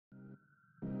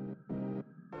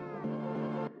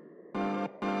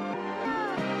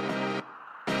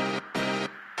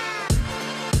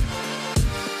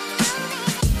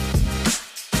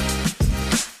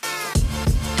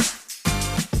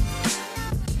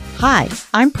Hi,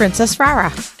 I'm Princess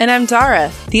Rara. And I'm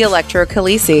Dara, the Electro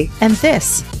Khaleesi. And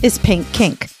this is Pink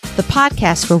Kink, the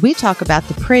podcast where we talk about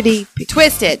the pretty,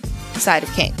 twisted side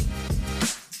of kink.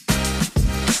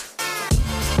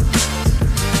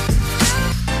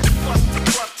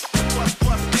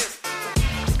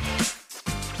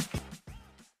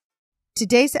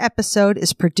 Today's episode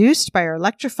is produced by our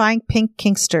electrifying Pink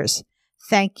Kinksters.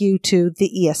 Thank you to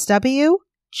the ESW,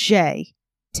 Jay,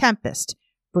 Tempest,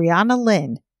 Brianna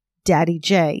Lynn, Daddy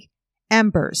J,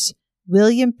 Embers,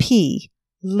 William P,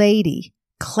 Lady,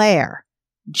 Claire,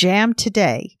 Jam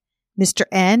Today, Mr.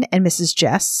 N and Mrs.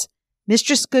 Jess,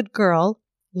 Mistress Good Girl,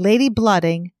 Lady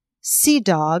Blooding, Sea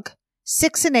Dog,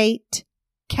 6 and 8,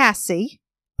 Cassie,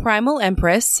 Primal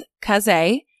Empress,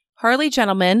 Kaze, Harley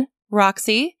Gentleman,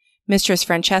 Roxy, Mistress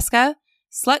Francesca,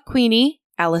 Slut Queenie,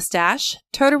 Alice Dash,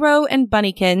 Totoro and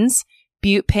Bunnykins,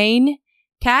 Butte Payne,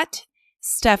 Kat,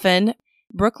 Stefan,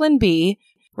 Brooklyn B,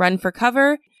 Run for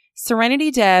Cover, Serenity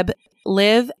Deb,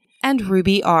 Liv, and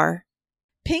Ruby R.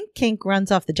 Pink Kink runs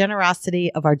off the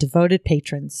generosity of our devoted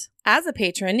patrons. As a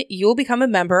patron, you will become a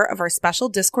member of our special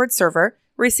Discord server,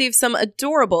 receive some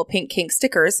adorable Pink Kink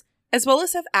stickers, as well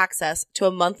as have access to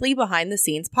a monthly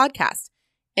behind-the-scenes podcast.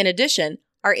 In addition,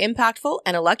 our impactful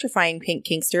and electrifying Pink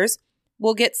Kinksters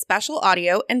will get special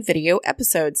audio and video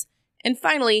episodes. And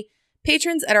finally,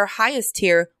 patrons at our highest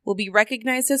tier will be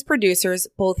recognized as producers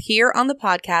both here on the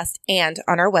podcast and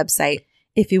on our website.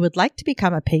 If you would like to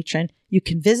become a patron, you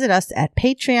can visit us at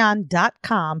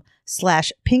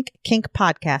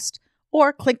patreon.com/pinkkinkpodcast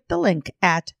or click the link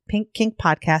at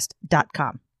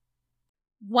pinkkinkpodcast.com.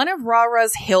 One of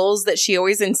Rara's hills that she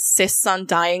always insists on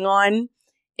dying on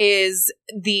is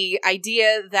the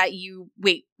idea that you...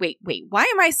 Wait. Why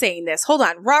am I saying this? Hold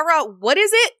on. Rara, what is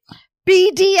it?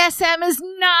 BDSM is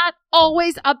not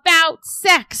always about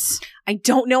sex. I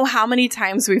don't know how many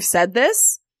times we've said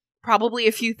this. Probably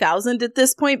a few thousand at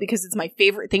this point because it's my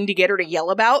favorite thing to get her to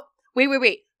yell about.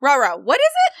 Wait. Rara, what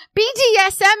is it?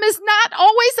 BDSM is not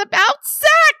always about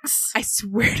sex. I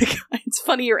swear to God, it's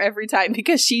funnier every time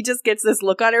because she just gets this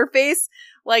look on her face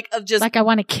like I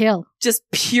want to kill. Just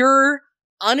pure,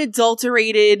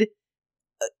 unadulterated...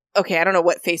 Okay, I don't know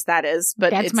what face that is, but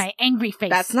that's my angry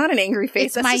face. That's not an angry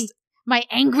face. It's my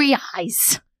angry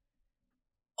eyes.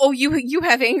 Oh, you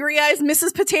have angry eyes,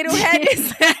 Mrs. Potato Head?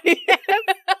 Is that it?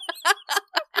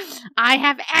 I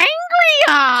have angry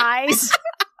eyes.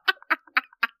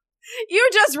 You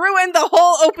just ruined the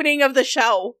whole opening of the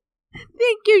show.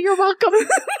 Thank you. You're welcome.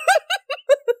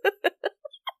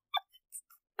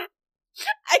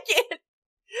 I can't.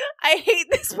 I hate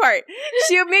this part.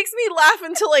 She makes me laugh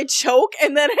until I choke,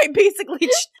 and then I basically,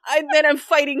 I'm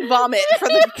fighting vomit for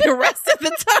the rest of the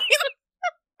time.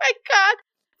 My God,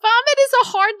 vomit is a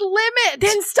hard limit.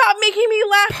 Then stop making me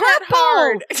laugh that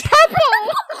hard.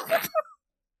 Purple.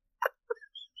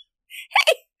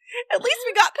 Hey, at least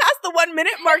we got past the 1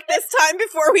 minute mark this time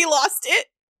before we lost it.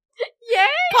 Yay!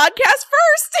 Podcast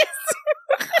first.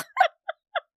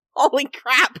 Holy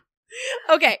crap.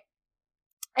 Okay.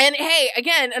 And hey,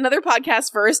 again, another podcast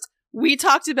first. We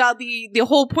talked about the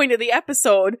whole point of the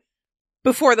episode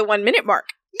before the 1 minute mark.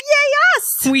 Yay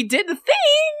us! We did the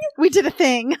thing. We did a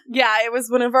thing. Yeah, it was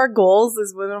one of our goals,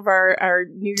 is one of our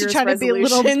New Year's try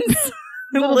resolutions. To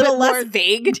be a little less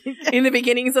vague in the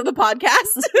beginnings of the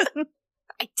podcast.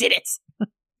 I did it.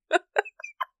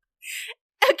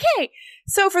 Okay,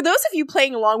 so for those of you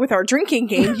playing along with our drinking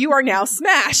game, you are now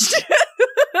smashed.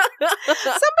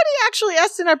 Somebody actually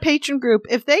asked in our patron group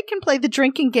if they can play the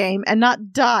drinking game and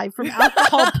not die from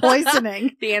alcohol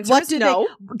poisoning. The answer is no.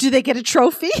 Do they get a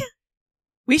trophy?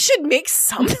 We should make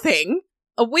something.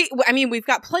 We've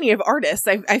got plenty of artists.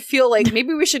 I feel like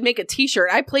maybe we should make a t-shirt.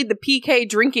 I played the PK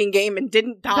drinking game and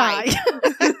didn't die.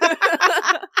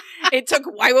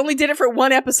 I only did it for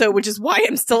one episode, which is why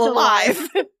I'm still alive.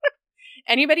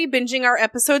 Anybody binging our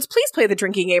episodes, please play the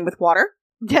drinking game with water.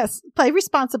 Yes, play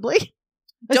responsibly.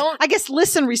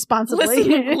 Listen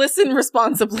responsibly. Listen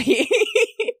responsibly.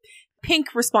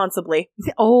 Pink responsibly.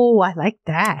 Oh, I like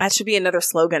that. That should be another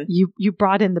slogan. You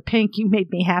brought in the pink. You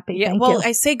made me happy. Yeah, Thank you.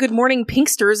 I say good morning,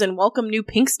 Pinksters, and welcome new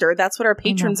Pinkster. That's what our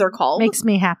patrons are called. Makes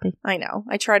me happy. I know.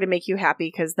 I try to make you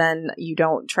happy because then you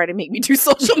don't try to make me do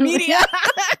social media.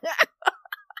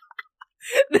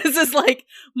 This is like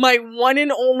my one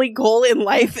and only goal in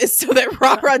life is so that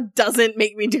Rara doesn't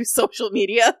make me do social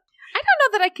media. I don't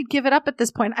know that I could give it up at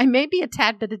this point. I may be a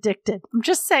tad bit addicted. I'm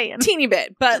just saying. Teeny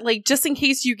bit. But like just in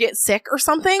case you get sick or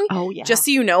something. Oh, yeah. Just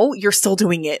so you know, you're still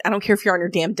doing it. I don't care if you're on your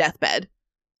damn deathbed.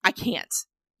 I can't.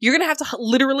 You're going to have to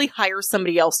literally hire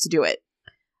somebody else to do it.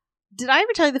 Did I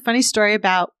ever tell you the funny story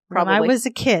about Probably. when I was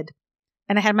a kid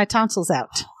and I had my tonsils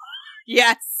out?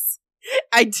 Yes.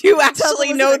 I do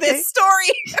actually know this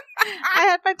story. I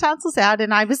had my tonsils out,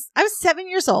 and I was 7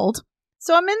 years old.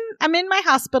 So I'm in my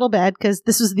hospital bed because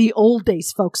this was the old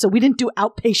days, folks. So we didn't do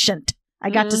outpatient. I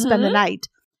got to spend the night,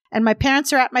 and my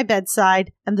parents are at my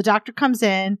bedside, and the doctor comes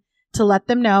in to let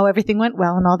them know everything went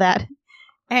well and all that.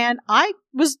 And I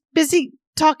was busy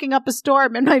talking up a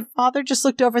storm, and my father just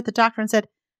looked over at the doctor and said,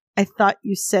 "I thought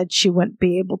you said she wouldn't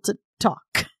be able to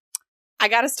talk." I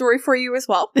got a story for you as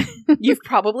well. You've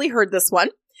probably heard this one.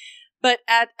 But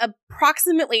at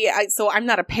approximately, so I'm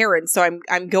not a parent, so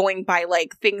I'm going by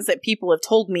like things that people have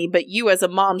told me, but you as a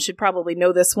mom should probably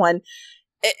know this one.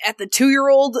 At the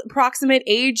 2-year-old approximate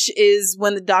age is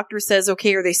when the doctor says,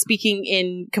 okay, are they speaking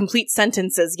in complete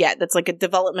sentences yet? That's like a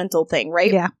developmental thing,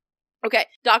 right? Yeah. Okay.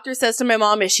 Doctor says to my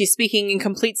mom, is she speaking in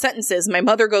complete sentences? My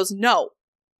mother goes, no.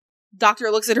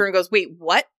 Doctor looks at her and goes, wait,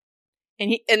 what?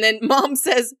 And then mom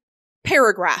says,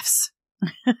 paragraphs.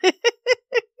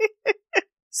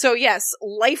 So yes,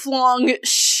 lifelong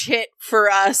shit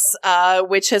for us,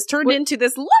 which has turned into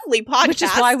this lovely podcast. Which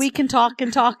is why we can talk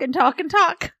and talk and talk and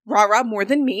talk. Rah-rah more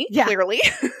than me, yeah. Clearly.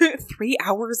 3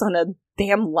 hours on a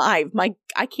damn live.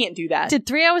 I can't do that. Did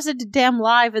 3 hours of the damn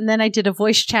live, and then I did a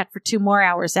voice chat for 2 more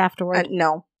hours afterward.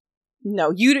 No,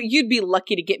 you'd be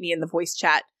lucky to get me in the voice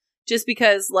chat. Just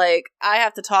because, like, I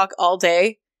have to talk all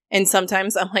day, and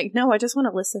sometimes I'm like, no, I just want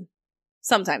to listen.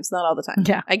 Sometimes, not all the time.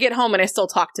 Yeah. I get home and I still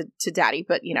talk to daddy,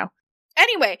 but you know.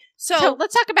 Anyway, so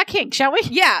let's talk about kink, shall we?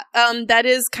 Yeah, that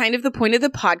is kind of the point of the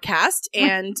podcast.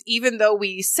 And even though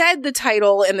we said the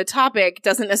title and the topic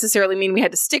doesn't necessarily mean we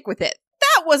had to stick with it.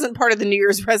 That wasn't part of the New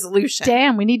Year's resolution.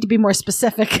 Damn, we need to be more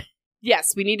specific.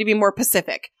 Yes, we need to be more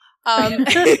Pacific.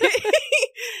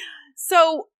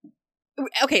 So,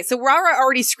 okay, so Rara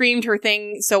already screamed her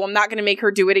thing, so I'm not going to make her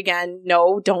do it again.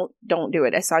 No, don't do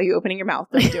it. I saw you opening your mouth.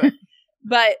 Don't do it.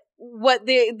 But what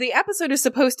the episode is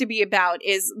supposed to be about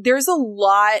is there's a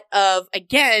lot of,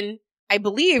 again, I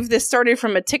believe this started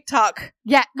from a TikTok.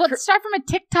 Yeah, well, let's start from a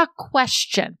TikTok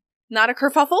question. Not a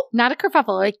kerfuffle? Not a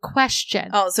kerfuffle, a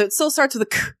question. Oh, so it still starts with a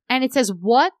k. And it says,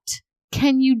 what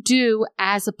can you do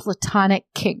as a platonic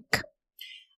kink?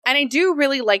 And I do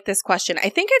really like this question. I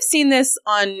think I've seen this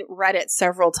on Reddit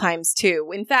several times too.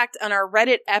 In fact, on our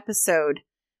Reddit episode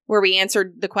where we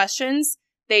answered the questions,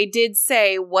 they did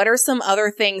say, what are some other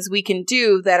things we can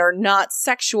do that are not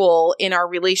sexual in our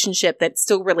relationship that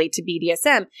still relate to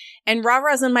BDSM? And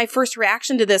Rara's and my first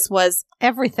reaction to this was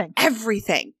everything.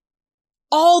 Everything.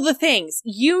 All the things.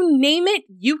 You name it,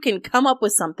 you can come up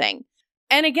with something.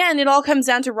 And again, it all comes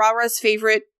down to Rara's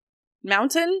favorite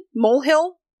mountain?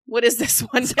 Molehill? What is this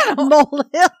one now?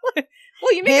 Molehill.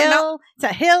 Well, you make it's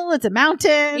a hill, it's a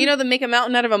mountain. You know the make a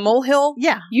mountain out of a molehill?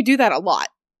 Yeah. You do that a lot.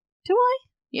 Do I?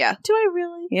 Yeah. Do I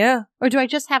really? Yeah. Or do I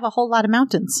just have a whole lot of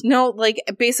mountains? No, like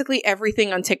basically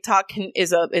everything on TikTok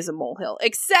is a molehill,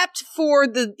 except for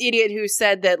the idiot who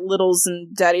said that littles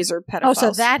and daddies are pedophiles.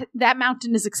 Oh, so that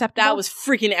mountain is acceptable? That was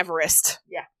freaking Everest.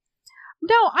 Yeah.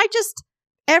 No,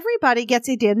 everybody gets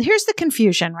the idea. And here's the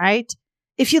confusion, right?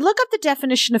 If you look up the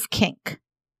definition of kink,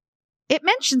 it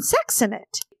mentions sex in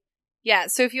it. Yeah,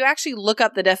 so if you actually look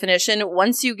up the definition,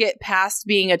 once you get past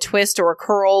being a twist or a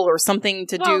curl or something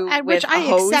to do with which I a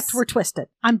hose, accept we're twisted.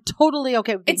 I'm totally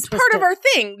okay with being it's twisted. part of our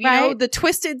thing, you know, the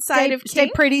twisted side of Stay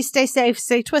kink. pretty, stay safe,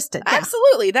 stay twisted. Yeah.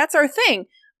 Absolutely, that's our thing.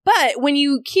 But when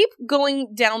you keep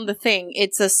going down the thing,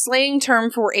 it's a slang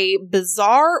term for a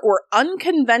bizarre or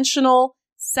unconventional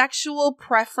sexual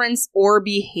preference or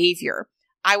behavior.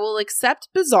 I will accept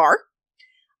bizarre.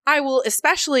 I will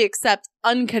especially accept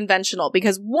unconventional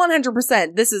because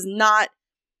 100% this is not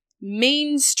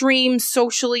mainstream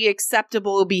socially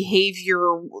acceptable behavior,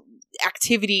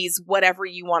 activities, whatever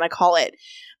you want to call it.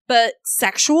 But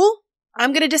sexual,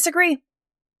 I'm going to disagree.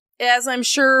 As I'm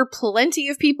sure plenty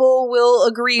of people will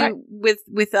agree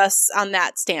with us on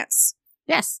that stance.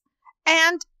 Yes.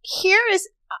 And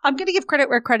I'm going to give credit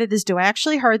where credit is due. I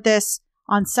actually heard this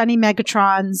on Sunny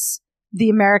Megatron's The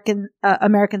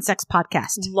American Sex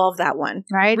Podcast. Love that one.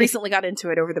 Right? Recently got into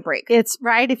it over the break. It's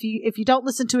right. If you don't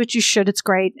listen to it, you should. It's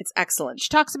great. It's excellent. She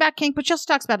talks about kink, but she also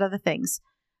talks about other things.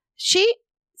 She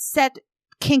set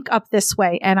kink up this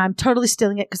way, and I'm totally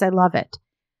stealing it because I love it.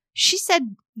 She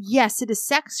said, yes, it is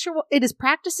sexual. It is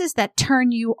practices that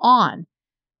turn you on,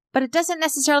 but it doesn't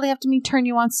necessarily have to mean turn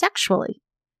you on sexually.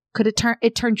 Could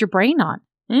it turns your brain on?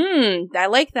 I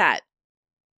like that.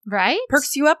 Right?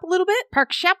 Perks you up a little bit?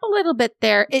 Perks you up a little bit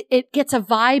there. It gets a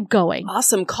vibe going.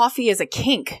 Awesome. Coffee is a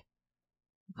kink.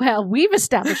 Well, we've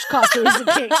established coffee as a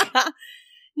kink.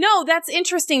 No, that's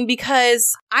interesting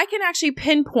because I can actually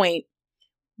pinpoint.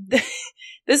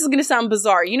 This is going to sound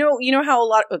bizarre. You know how a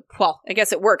lot of, well, I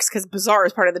guess it works because bizarre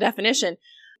is part of the definition.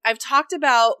 I've talked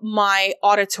about my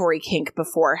auditory kink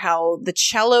before, how the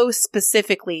cello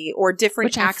specifically, or different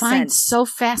Which I accents. find so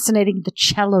fascinating, the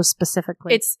cello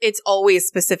specifically. It's always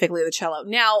specifically the cello.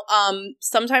 Now,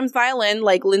 sometimes violin,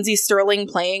 like Lindsey Sterling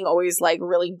playing, always like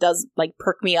really does like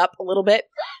perk me up a little bit.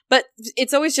 But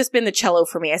it's always just been the cello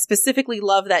for me. I specifically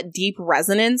love that deep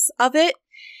resonance of it.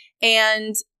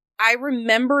 And I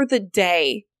remember the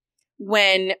day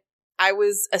when I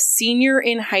was a senior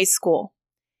in high school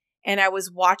and I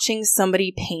was watching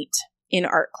somebody paint in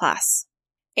art class.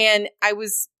 And I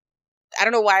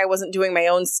don't know why I wasn't doing my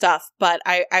own stuff, but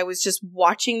I was just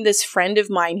watching this friend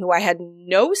of mine who I had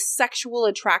no sexual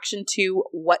attraction to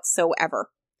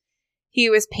whatsoever. He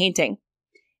was painting,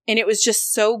 and it was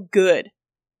just so good.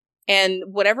 And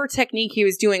whatever technique he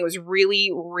was doing was really,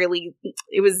 really,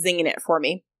 it was zinging it for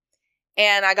me.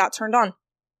 And I got turned on.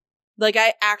 Like,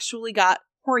 I actually got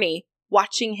horny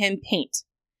watching him paint.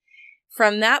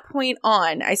 From that point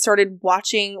on, I started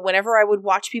watching, whenever I would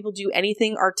watch people do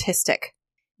anything artistic,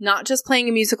 not just playing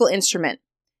a musical instrument,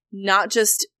 not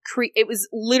just it was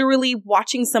literally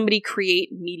watching somebody create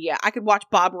media. I could watch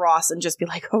Bob Ross and just be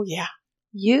like, oh yeah.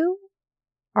 You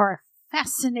are a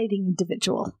fascinating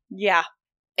individual. Yeah.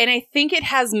 And I think it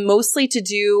has mostly to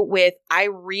do with, I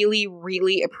really,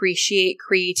 really appreciate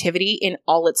creativity in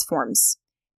all its forms.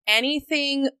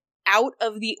 Anything out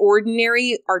of the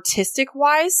ordinary artistic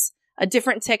wise, a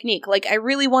different technique. Like, I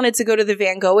really wanted to go to the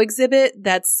Van Gogh exhibit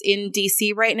that's in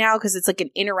DC right now because it's like an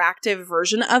interactive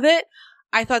version of it.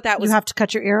 I thought that was... You have to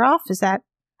cut your ear off? Is that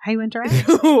how you interact?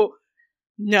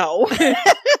 No.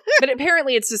 But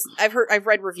apparently it's just, I've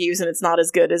read reviews and it's not as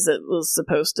good as it was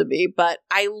supposed to be. But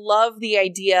I love the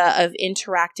idea of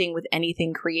interacting with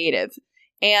anything creative.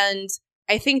 And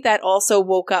I think that also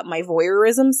woke up my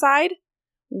voyeurism side.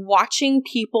 Watching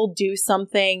people do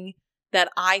something that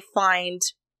I find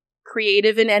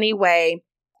creative in any way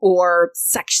or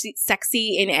sexy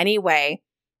in any way,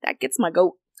 that gets my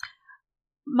goat.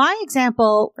 My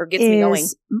example or gets me going.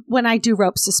 When I do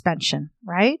rope suspension,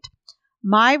 right?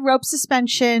 My rope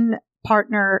suspension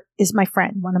partner is my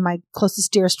friend, one of my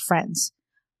closest, dearest friends.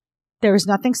 There is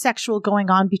nothing sexual going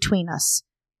on between us.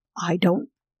 I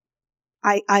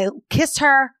kiss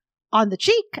her on the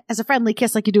cheek as a friendly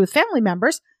kiss like you do with family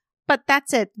members, but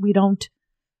that's it. We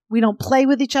don't play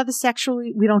with each other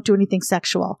sexually. We don't do anything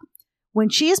sexual. When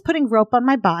she is putting rope on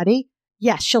my body,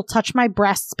 yes, she'll touch my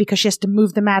breasts because she has to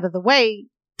move them out of the way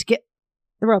to get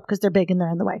the rope because they're big and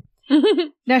they're in the way.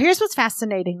 Now, here's what's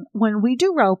fascinating. When we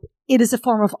do rope, it is a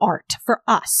form of art for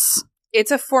us.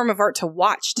 It's a form of art to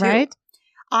watch, too. Right?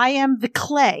 I am the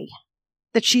clay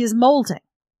that she is molding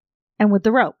and with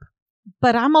the rope.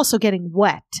 But I'm also getting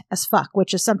wet as fuck,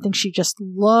 which is something she just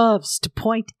loves to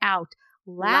point out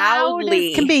loudly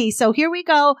as can be. So here we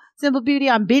go, Simple Beauty.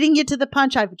 I'm beating you to the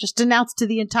punch. I've just announced to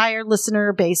the entire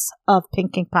listener base of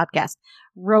Pink Kink Podcast.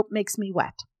 Rope makes me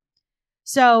wet.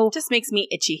 So just makes me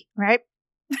itchy. Right?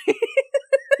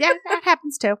 Yeah, that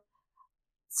happens too.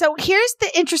 So here's the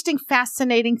interesting,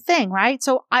 fascinating thing, right?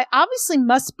 So I obviously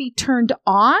must be turned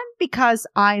on because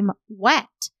I'm wet.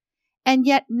 And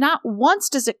yet not once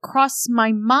does it cross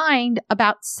my mind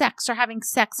about sex or having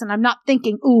sex. And I'm not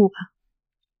thinking, ooh,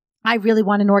 I really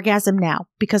want an orgasm now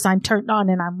because I'm turned on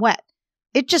and I'm wet.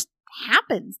 It just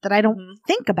happens that I don't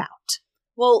think about.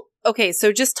 Well, okay.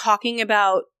 So just talking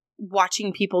about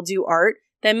watching people do art,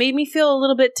 that made me feel a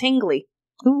little bit tingly.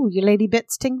 Ooh, your lady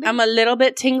bits tingly? I'm a little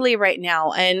bit tingly right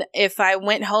now. And if I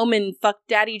went home and fucked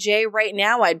Daddy J right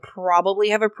now, I'd probably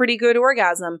have a pretty good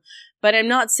orgasm. But I'm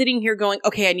not sitting here going,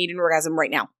 okay, I need an orgasm right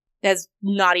now. That's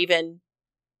not even...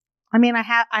 I mean, I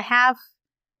have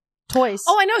toys.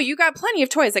 Oh, I know. You got plenty of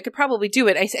toys. I could probably do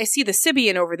it. I see the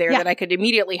Sybian over there that I could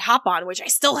immediately hop on, which I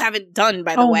still haven't done,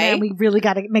 by the way. Oh, man, we really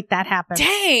got to make that happen.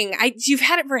 Dang. You've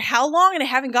had it for how long and I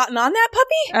haven't gotten on that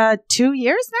puppy? 2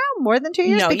 years now? More than 2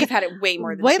 years? No, you've had it way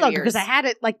more than 2 years. Way longer, because I had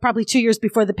it like probably 2 years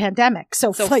before the pandemic.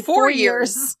 So like 4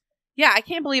 years. Yeah, I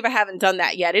can't believe I haven't done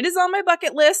that yet. It is on my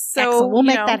bucket list. So excellent. We'll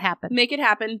make that happen. Make it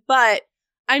happen. But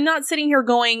I'm not sitting here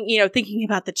going, thinking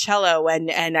about the cello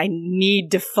and I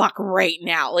need to fuck right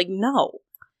now. Like, no.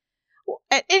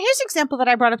 And here's an example that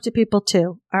I brought up to people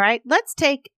too. All right. Let's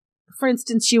take, for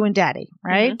instance, you and Daddy,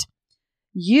 right? Mm-hmm.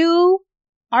 You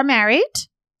are married.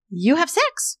 You have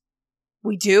sex.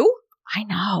 We do? I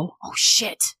know. Oh,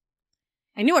 shit.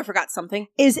 I knew I forgot something.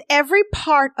 Is every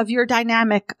part of your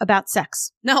dynamic about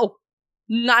sex? No,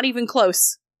 not even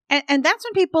close. And that's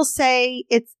when people say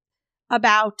it's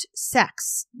about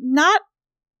sex. Not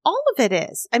all of it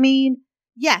is. I mean,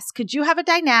 yes, could you have a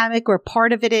dynamic where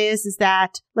part of it is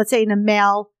that, let's say in a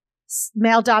male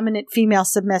dominant, female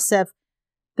submissive,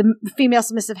 the female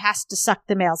submissive has to suck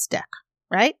the male's dick,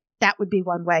 right? That would be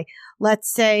one way.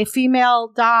 Let's say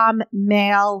female dom,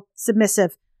 male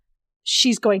submissive.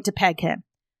 She's going to peg him.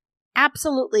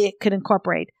 Absolutely, it could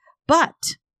incorporate.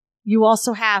 But you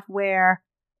also have where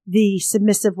the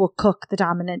submissive will cook the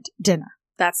dominant dinner.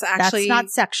 That's not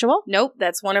sexual. Nope,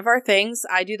 that's one of our things.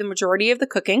 I do the majority of the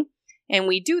cooking, and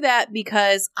we do that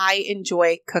because I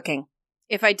enjoy cooking.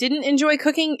 If I didn't enjoy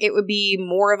cooking, it would be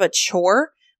more of a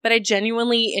chore, but I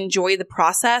genuinely enjoy the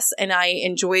process, and I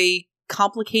enjoy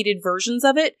complicated versions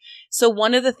of it. So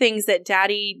one of the things that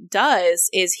Daddy does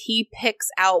is he picks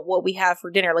out what we have for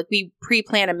dinner. Like, we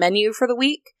pre-plan a menu for the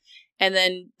week, and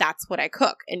then that's what I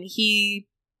cook. And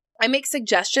I make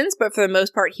suggestions, but for the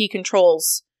most part, he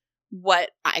controls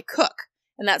what I cook.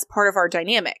 And that's part of our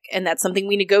dynamic. And that's something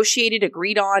we negotiated,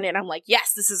 agreed on. And I'm like,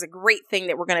 yes, this is a great thing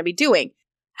that we're going to be doing.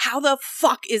 How the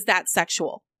fuck is that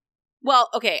sexual? Well,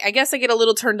 okay, I guess I get a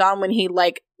little turned on when he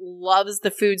like loves the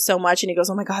food so much and he goes,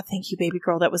 oh my God, thank you, baby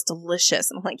girl. That was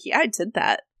delicious. And I'm like, yeah, I did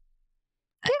that.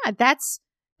 Yeah, that's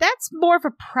more of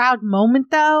a proud moment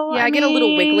though. Yeah, I get a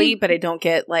little wiggly, but I don't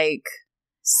get like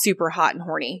super hot and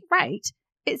horny. Right.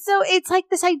 So it's like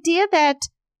this idea that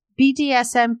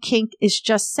BDSM kink is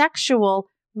just sexual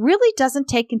really doesn't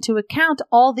take into account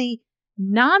all the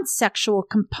non-sexual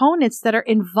components that are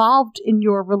involved in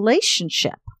your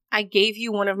relationship. I gave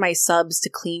you one of my subs to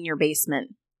clean your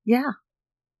basement. Yeah.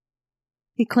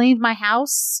 He cleaned my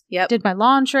house. Yep. Did my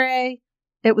laundry.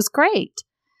 It was great.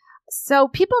 So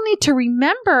people need to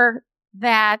remember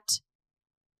that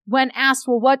when asked,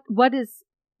 well,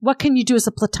 what can you do as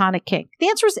a platonic kink? The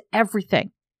answer is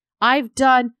everything. I've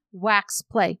done wax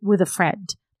play with a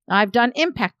friend. I've done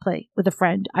impact play with a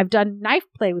friend. I've done knife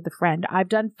play with a friend. I've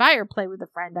done fire play with a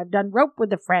friend. I've done rope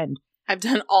with a friend. I've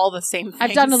done all the same things.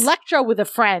 I've done electro with a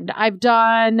friend. I've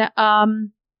done, I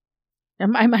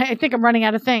think I'm running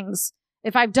out of things.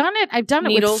 If I've done it, I've done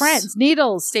it with friends.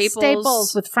 Needles,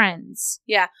 staples with friends.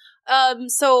 Yeah.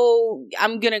 So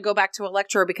I'm going to go back to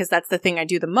electro because that's the thing I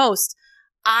do the most.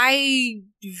 I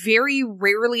very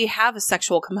rarely have a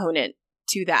sexual component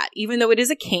to that, even though it is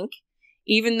a kink,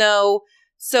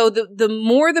 so the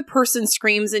more the person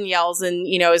screams and yells and,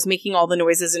 is making all the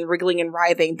noises and wriggling and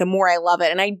writhing, the more I love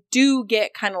it. And I do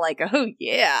get kind of like, oh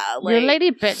yeah. Like, your lady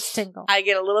bits tingle. I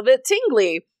get a little bit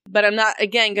tingly, but I'm not,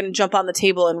 again, going to jump on the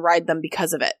table and ride them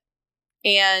because of it.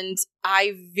 And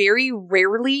I very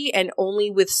rarely and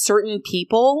only with certain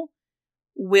people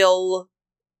will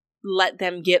let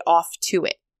them get off to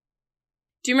it.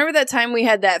 Do you remember that time we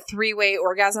had that 3-way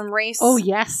orgasm race? Oh,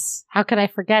 yes. How could I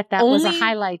forget? That was a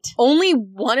highlight. Only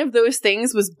one of those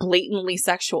things was blatantly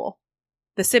sexual.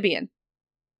 The Sybian.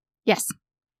 Yes.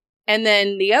 And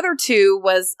then the other two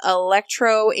was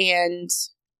electro and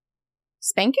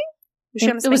spanking? Was she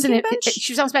on a spanking bench?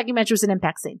 She was on a spanking bench. It was an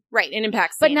impact scene. Right, an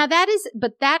impact scene. But now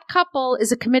that couple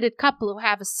is a committed couple who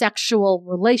have a sexual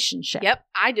relationship. Yep.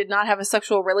 I did not have a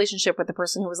sexual relationship with the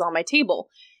person who was on my table.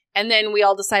 And then we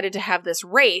all decided to have this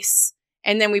race,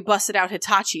 and then we busted out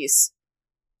Hitachis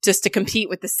just to compete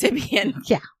with the Sybian.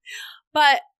 Yeah.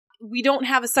 But we don't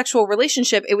have a sexual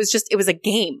relationship. It was a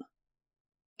game.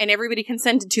 And everybody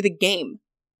consented to the game.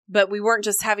 But we weren't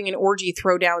just having an orgy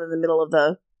throwdown in the middle of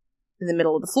the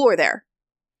floor there.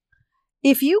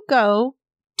 If you go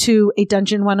to a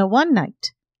Dungeon 101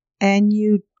 night and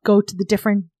you go to the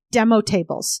different demo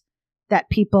tables that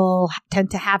people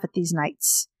tend to have at these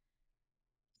nights,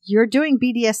 you're doing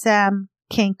BDSM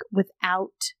kink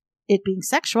without it being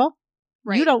sexual.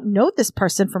 Right. You don't know this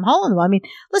person from hole in the wall. I mean,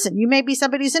 listen, you may be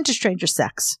somebody who's into stranger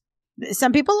sex.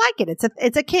 Some people like it.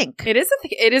 It's a kink. It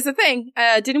is a thing.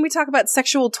 Didn't we talk about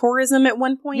sexual tourism at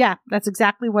one point? Yeah, that's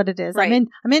exactly what it is. Right.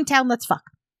 I'm in town. Let's fuck.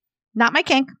 Not my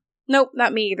kink. Nope,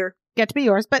 not me either. Get to be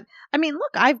yours. But I mean,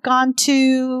 look, I've gone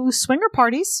to swinger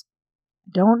parties.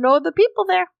 Don't know the people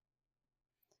there.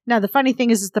 Now, the funny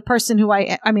thing is the person who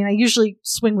I usually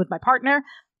swing with my partner.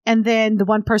 And then the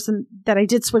one person that I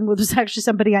did swing with was actually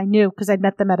somebody I knew because I'd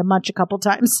met them at a munch a couple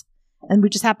times. And we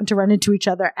just happened to run into each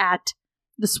other at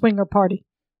the swinger party.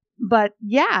 But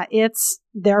yeah,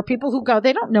 there are people who go,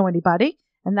 they don't know anybody.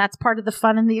 And that's part of the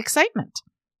fun and the excitement.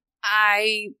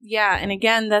 And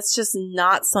again, that's just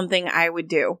not something I would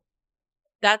do.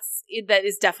 That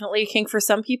is definitely a kink for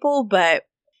some people, but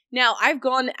now I've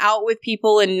gone out with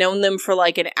people and known them for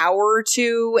like an hour or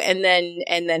two and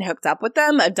then hooked up with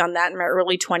them. I've done that in my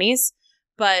early 20s,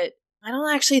 but I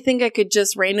don't actually think I could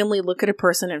just randomly look at a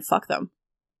person and fuck them.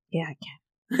 Yeah, I can.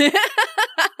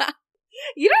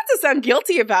 You don't have to sound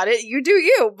guilty about it. You do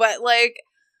you, but like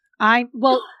I'm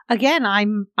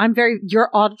you're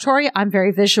auditory, I'm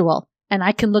very visual, and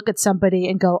I can look at somebody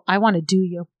and go, I want to do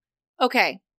you.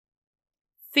 Okay.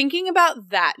 Thinking about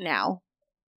that now,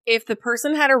 if the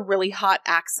person had a really hot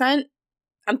accent,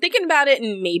 I'm thinking about it,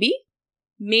 and maybe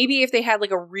if they had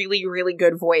like a really, really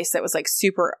good voice that was like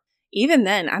super, even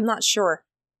then, I'm not sure.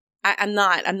 I'm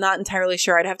not entirely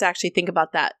sure. I'd have to actually think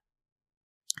about that.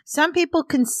 Some people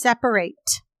can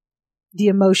separate the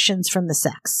emotions from the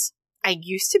sex. I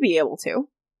used to be able to.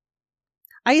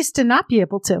 I used to not be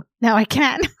able to. Now I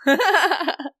can.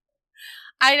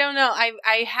 I don't know.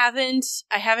 I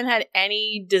haven't had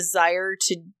any desire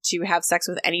to have sex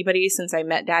with anybody since I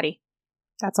met Daddy.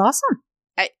 That's awesome.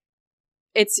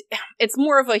 It's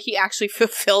more of a he actually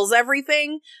fulfills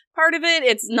everything part of it.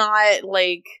 It's not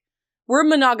like we're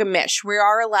monogamish. We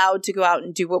are allowed to go out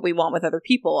and do what we want with other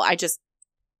people. I just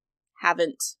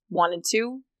haven't wanted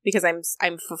to because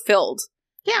I'm fulfilled.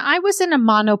 Yeah, I was in a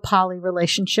mono-poly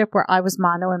relationship where I was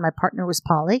mono and my partner was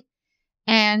poly.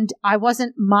 And I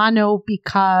wasn't mono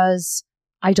because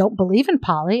I don't believe in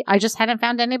poly. I just hadn't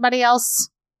found anybody else.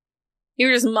 You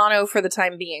were just mono for the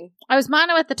time being. I was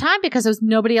mono at the time because there was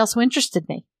nobody else who interested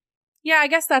me. Yeah, I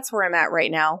guess that's where I'm at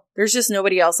right now. There's just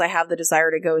nobody else I have the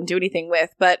desire to go and do anything with.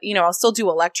 But, I'll still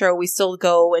do electro. We still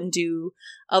go and do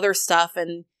other stuff.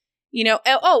 And,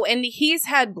 and he's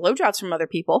had blowjobs from other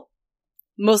people.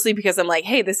 Mostly because I'm like,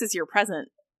 hey, this is your present.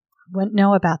 Wouldn't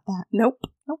know about that. Nope.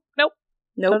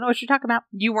 Don't know what you're talking about.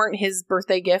 You weren't his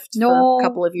birthday gift for a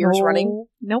couple of years running?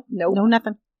 Nope. No,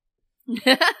 nothing.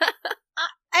 And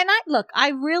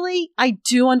I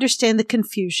do understand the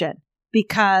confusion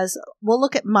because we'll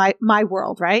look at my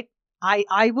world, right?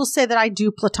 I will say that I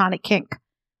do platonic kink.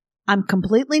 I'm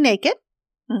completely naked.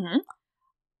 Mm-hmm.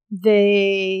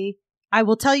 I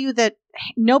will tell you that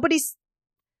I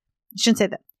shouldn't say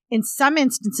that. In some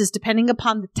instances, depending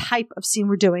upon the type of scene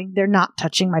we're doing, they're not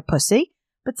touching my pussy,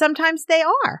 but sometimes they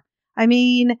are. I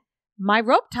mean, my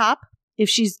rope top, if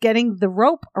she's getting the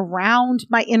rope around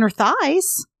my inner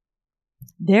thighs,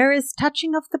 there is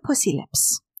touching of the pussy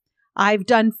lips. I've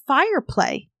done fire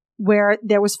play where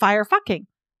there was fire fucking.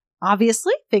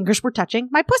 Obviously, fingers were touching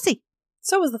my pussy.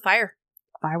 So was the fire.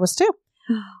 Fire was too.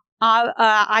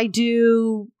 I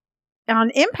do, on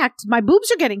impact, my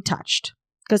boobs are getting touched.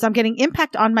 Because I'm getting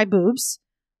impact on my boobs.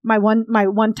 My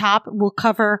one top will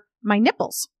cover my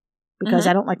nipples because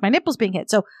I don't like my nipples being hit.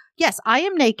 So yes, I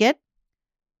am naked.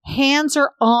 Hands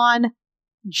are on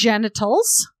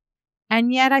genitals.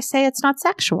 And yet I say it's not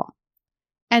sexual.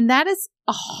 And that is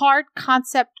a hard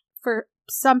concept for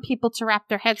some people to wrap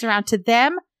their heads around. To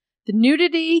them, the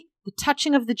nudity, the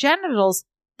touching of the genitals,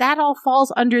 that all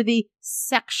falls under the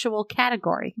sexual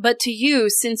category. But to you,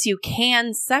 since you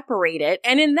can separate it,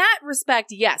 and in that respect,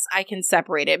 yes, I can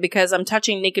separate it because I'm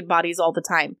touching naked bodies all the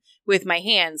time with my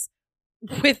hands,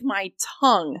 with my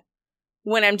tongue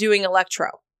when I'm doing electro.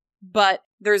 But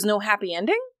there's no happy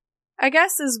ending, I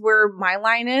guess, is where my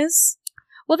line is.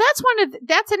 Well,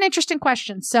 that's an interesting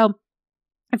question. So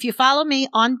if you follow me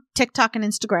on TikTok and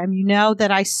Instagram, you know that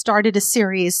I started a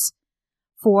series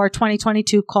for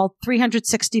 2022 called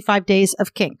 365 Days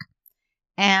of Kink.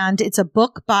 And it's a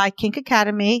book by Kink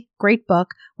Academy, great book,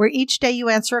 where each day you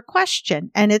answer a question.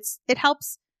 And it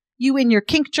helps you in your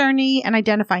kink journey and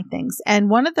identifying things. And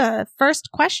one of the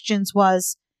first questions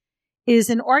was,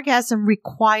 is an orgasm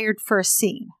required for a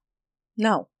scene?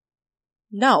 No.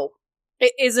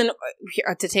 It isn't,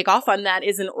 to take off on that,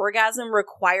 is an orgasm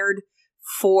required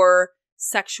for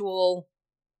sexual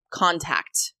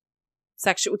contact?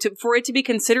 For it to be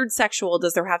considered sexual,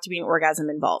 does there have to be an orgasm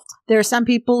involved? There are some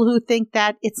people who think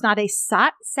that it's not a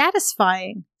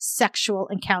satisfying sexual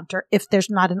encounter if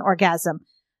there's not an orgasm,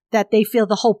 that they feel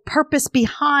the whole purpose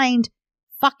behind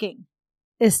fucking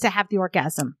is to have the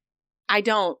orgasm. I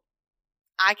don't.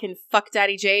 I can fuck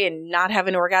Daddy J and not have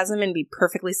an orgasm and be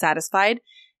perfectly satisfied,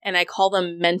 and I call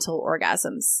them mental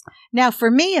orgasms. Now, for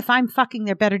me, if I'm fucking,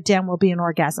 there better damn well be an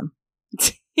orgasm.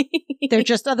 They're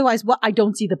just otherwise, I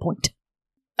don't see the point.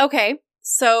 Okay,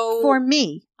 so for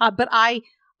me, but I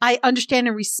understand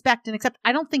and respect and accept.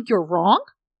 I don't think you're wrong,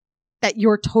 that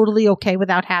you're totally okay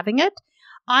without having it.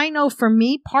 I know for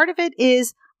me, part of it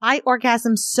is I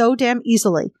orgasm so damn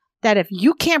easily that if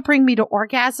you can't bring me to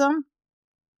orgasm,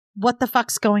 what the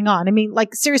fuck's going on? I mean,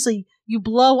 like, seriously, you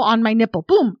blow on my nipple,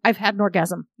 boom, I've had an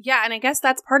orgasm. Yeah, and I guess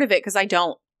that's part of it because I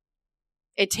don't.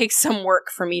 It takes some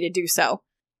work for me to do so.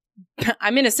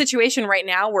 I'm in a situation right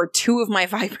now where 2 of my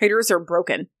vibrators are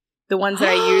broken. The ones that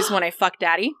I use when I fuck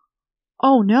Daddy.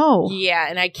 Oh, no. Yeah,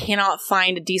 and I cannot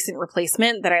find a decent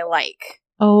replacement that I like.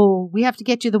 Oh, we have to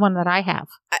get you the one that I have.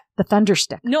 The Thunder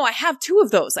Stick. No, I have 2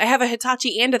 of those. I have a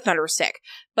Hitachi and a Thunder Stick.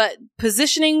 But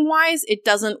positioning-wise, it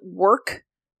doesn't work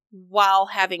while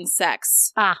having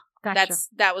sex. Gotcha.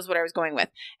 That was what I was going with.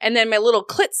 And then my little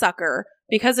clit sucker,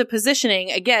 because of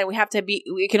positioning, again,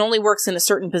 it can only works in a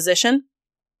certain position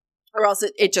or else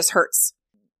it just hurts.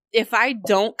 If I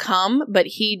don't come, but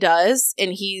he does,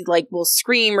 and he like will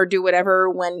scream or do whatever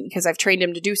because I've trained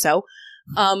him to do so.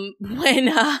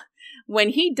 When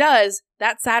he does,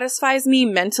 that satisfies me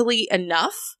mentally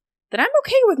enough that I'm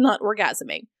okay with not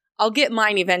orgasming. I'll get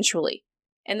mine eventually.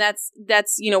 And that's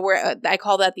where I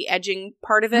call that the edging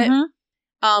part of it.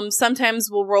 Mm-hmm. Sometimes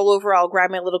we'll roll over, I'll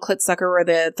grab my little clit sucker or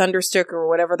the thunderstick or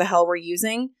whatever the hell we're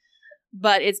using.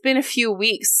 But it's been a few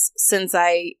weeks since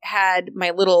I had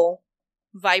my little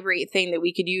vibrate thing that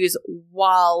we could use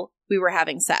while we were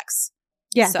having sex.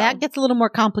 Yeah, so that gets a little more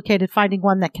complicated, finding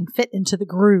one that can fit into the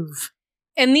groove.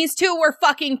 And these two were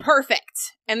fucking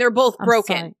perfect. And they're both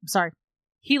broken. I'm sorry.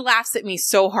 He laughs at me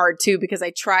so hard, too, because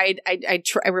I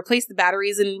replaced the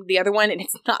batteries in the other one, and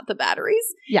it's not the batteries.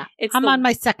 Yeah, I'm on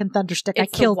my second thunderstick. I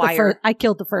killed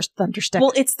the first thunderstick.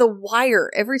 Well, it's the wire.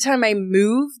 Every time I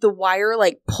move, the wire,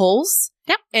 like, pulls.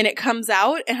 Yep. And it comes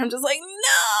out, and I'm just like,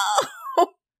 no!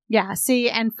 Yeah, see,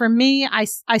 and for me, I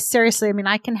seriously, I mean,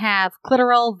 I can have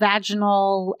clitoral,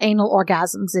 vaginal, anal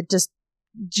orgasms.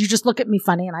 You just look at me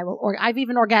funny, and I've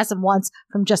even orgasmed once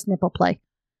from just nipple play.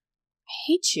 I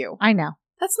hate you. I know.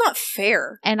 That's not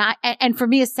fair. And for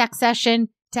me, a sex session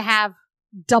to have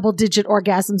double-digit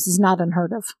orgasms is not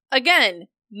unheard of. Again,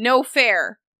 no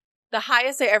fair. The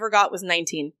highest I ever got was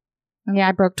 19. Yeah,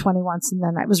 I broke 20 once, and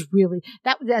then I was really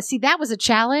that was a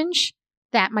challenge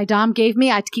that my dom gave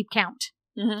me. I had to keep count.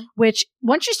 Mm-hmm. Which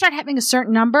once you start having a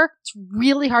certain number, it's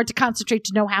really hard to concentrate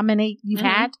to know how many you've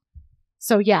had.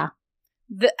 So yeah.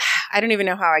 I don't even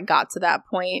know how I got to that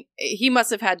point. He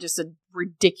must have had just a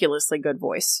ridiculously good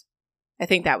voice. I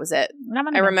think that was it.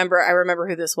 I remember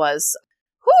who this was.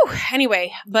 Whew.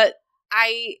 Anyway, but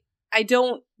I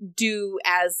don't do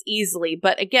as easily.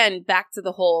 But again, back to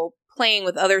the whole playing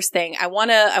with others thing. I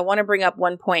wanna bring up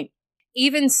one point.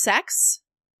 Even sex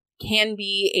can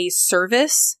be a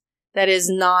service that is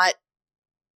not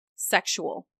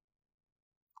sexual.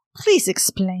 Please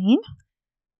explain.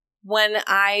 When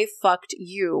I fucked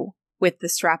you with the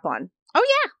strap-on. Oh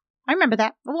yeah, I remember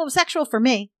that. Well, it was sexual for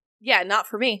me. Yeah, not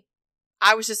for me.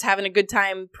 I was just having a good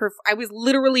time. I was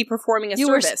literally performing a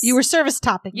service. You were service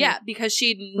topping. Yeah, because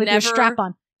with your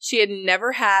strap-on. She had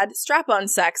never had strap-on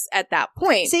sex at that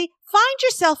point. See, find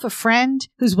yourself a friend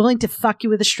who's willing to fuck you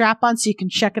with a strap-on so you can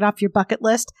check it off your bucket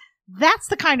list. That's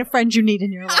the kind of friend you need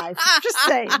in your life. Just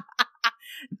saying.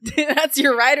 That's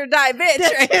your ride or die bitch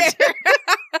right there.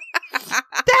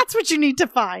 That's what you need to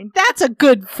find. That's a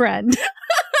good friend.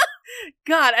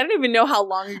 God, I don't even know how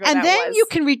long ago that was. And then you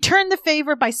can return the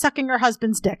favor by sucking her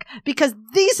husband's dick, because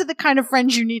these are the kind of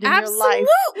friends you need in your life.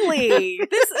 Absolutely.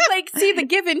 This is like, see, the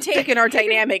give and take in our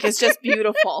dynamic is just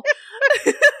beautiful.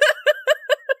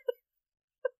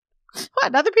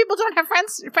 What? Other people don't have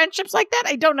friendships like that?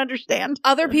 I don't understand.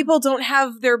 Other people don't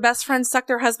have their best friend suck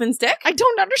their husband's dick? I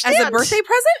don't understand. As a birthday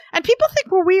present? And people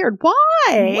think we're weird. Why?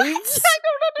 What? I don't understand.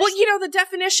 Well, the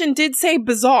definition did say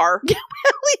bizarre.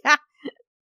 Yeah.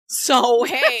 So,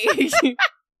 hey.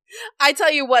 I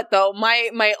tell you what, though,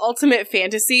 my ultimate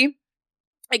fantasy,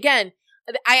 again,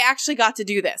 I actually got to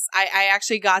do this. I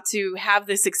actually got to have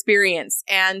this experience,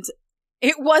 and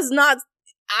it was not,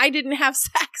 I didn't have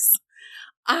sex.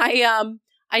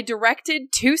 I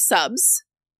directed two subs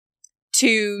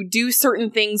to do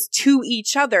certain things to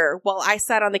each other while I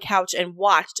sat on the couch and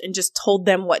watched and just told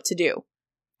them what to do.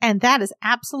 And that is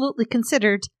absolutely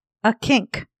considered a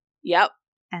kink. Yep.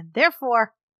 And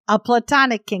therefore, a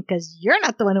platonic kink, because you're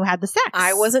not the one who had the sex.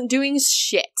 I wasn't doing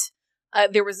shit. I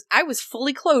was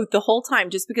fully clothed the whole time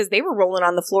just because they were rolling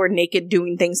on the floor naked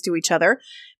doing things to each other.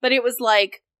 But it was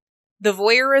like the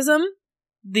voyeurism,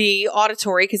 the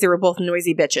auditory, because they were both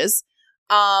noisy bitches,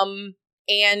 and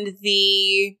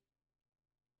the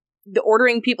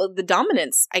ordering people, the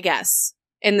dominance, I guess,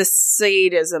 and the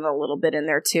sadism a little bit in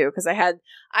there too, because I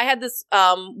had this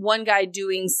one guy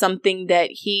doing something that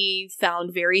he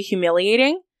found very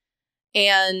humiliating,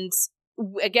 and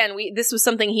again, this was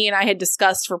something he and I had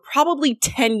discussed for probably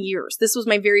 10 years. This was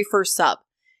my very first sub.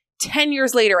 10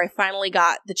 years later, I finally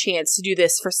got the chance to do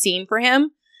this scene for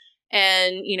him.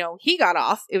 And, he got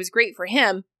off. It was great for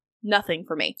him. Nothing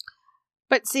for me.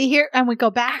 But see here, and we go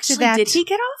back to that. Did he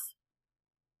get off?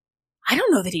 I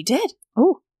don't know that he did.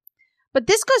 Oh. But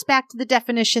this goes back to the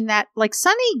definition that, like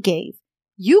Sunny gave.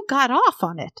 You got off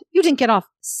on it. You didn't get off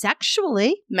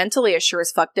sexually. Mentally, I sure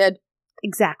as fuck did.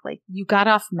 Exactly. You got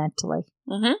off mentally.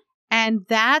 Mm-hmm. And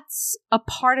that's a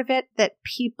part of it that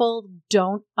people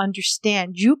don't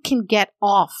understand. You can get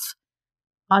off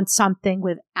on something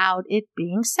without it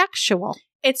being sexual.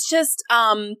 It's just,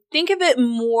 think of it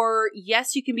more,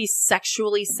 yes, you can be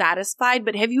sexually satisfied,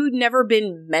 but have you never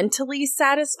been mentally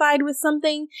satisfied with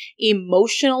something?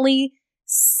 Emotionally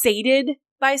sated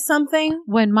by something?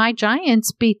 When my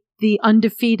Giants beat the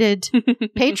undefeated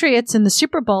Patriots in the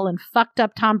Super Bowl and fucked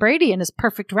up Tom Brady and his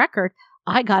perfect record,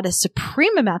 I got a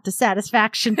supreme amount of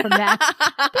satisfaction from that.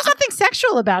 There's nothing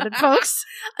sexual about it, folks.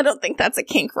 I don't think that's a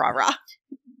kink, rah-rah.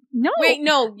 No. Wait,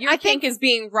 no, your kink is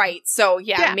being right, so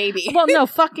yeah, maybe. Well, no,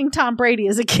 fucking Tom Brady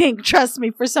is a kink, trust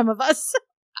me, for some of us.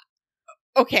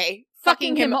 Okay.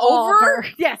 Fucking him over?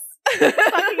 Yes.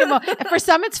 Fucking him over. For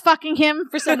some, it's fucking him.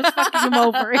 For some, it's fucking him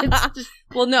over. It's just...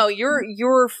 Well, no,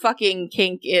 your fucking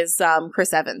kink is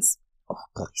Chris Evans. Oh,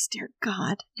 please, dear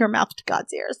God. Your mouth to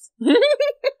God's ears.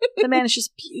 The man is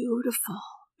just beautiful.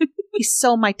 He's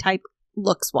so my type,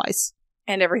 looks-wise.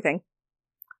 And everything.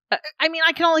 I mean,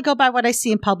 I can only go by what I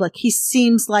see in public. He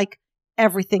seems like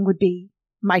everything would be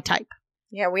my type.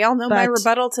 Yeah, we all know my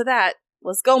rebuttal to that.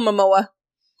 Let's go, Momoa.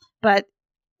 But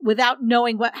without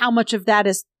knowing how much of that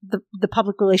is the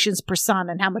public relations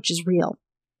persona and how much is real.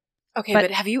 Okay,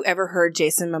 but have you ever heard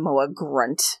Jason Momoa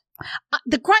grunt?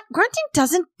 The grunting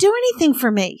doesn't do anything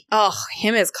for me. Oh,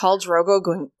 him as Khal Drogo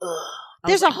going, ugh.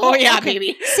 There's a whole... Oh, yeah,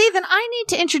 baby. See, then I need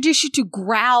to introduce you to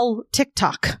Growl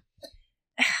TikTok.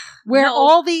 Where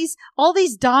all these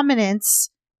dominants,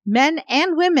 men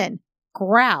and women,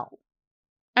 growl.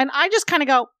 And I just kind of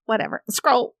go, whatever,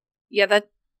 scroll. Yeah, that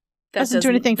doesn't do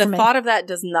anything for me. The thought of that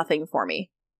does nothing for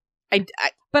me.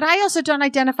 But I also don't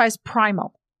identify as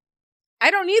primal.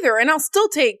 I don't either, and I'll still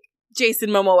take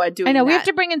Jason Momoa doing that. I know, we have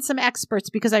to bring in some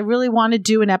experts because I really want to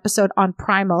do an episode on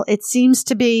primal. It seems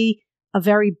to be a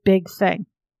very big thing.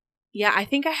 Yeah, I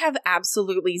think I have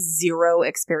absolutely zero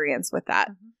experience with that.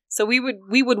 Mm-hmm. So we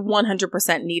would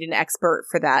 100% need an expert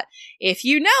for that. If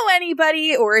you know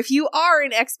anybody, or if you are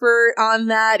an expert on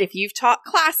that, if you've taught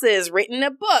classes, written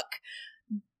a book,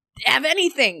 have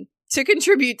anything to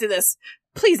contribute to this,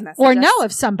 please message us. Or know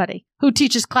of somebody who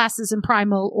teaches classes in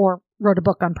primal or wrote a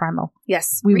book on primal.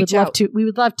 Yes, we would love to. We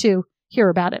would love to hear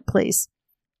about it, please.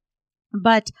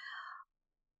 But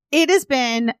it has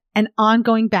been an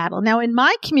ongoing battle. Now, in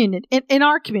my community, in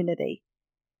our community,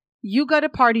 you go to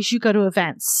parties, you go to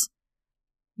events.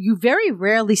 You very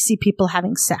rarely see people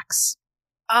having sex.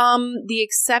 The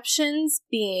exceptions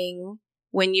being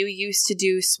when you used to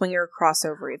do swinger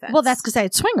crossover events. Well, that's because I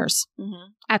had swingers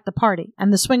at the party,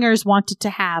 and the swingers wanted to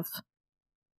have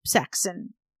sex, and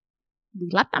we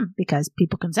let them because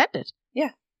people consented.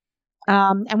 Yeah.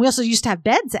 And we also used to have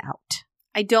beds out.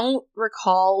 I don't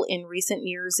recall in recent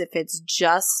years if it's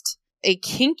just a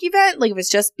kink event, like if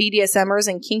it's just BDSMers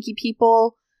and kinky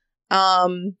people.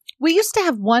 We used to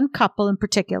have one couple in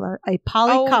particular, a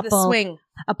poly couple. The swing.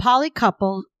 A poly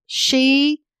couple.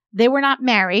 They were not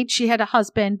married. She had a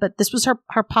husband, but this was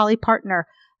her poly partner.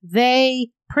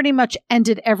 They pretty much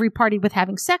ended every party with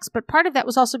having sex, but part of that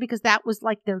was also because that was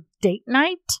like their date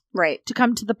night. Right. To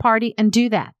come to the party and do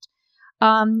that.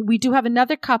 We do have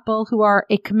another couple who are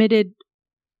a committed,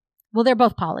 well, they're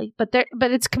both poly, but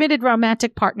it's committed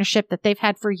romantic partnership that they've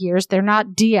had for years. They're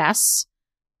not DS.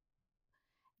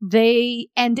 They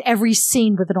end every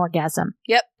scene with an orgasm.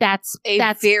 Yep. That's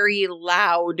very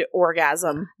loud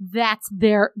orgasm. That's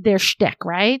their shtick,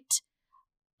 right?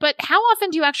 But how often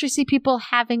do you actually see people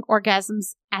having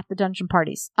orgasms at the dungeon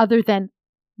parties other than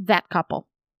that couple?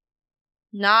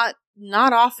 Not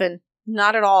often.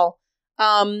 Not at all.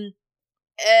 Okay,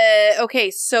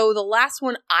 so the last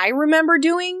one I remember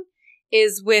doing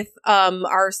is with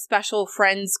our special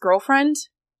friend's girlfriend.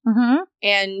 Mm-hmm.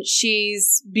 And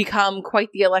she's become quite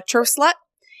the electro slut.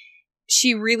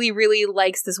 She really, really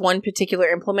likes this one particular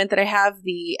implement that I have,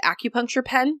 the acupuncture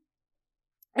pen,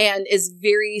 and is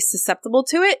very susceptible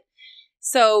to it.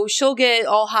 So she'll get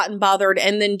all hot and bothered.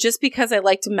 And then just because I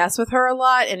like to mess with her a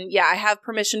lot, and yeah, I have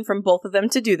permission from both of them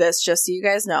to do this, just so you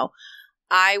guys know,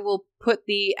 I will put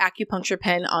the acupuncture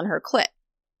pen on her clit.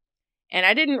 And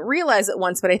I didn't realize it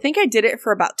once, but I think I did it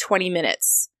for about 20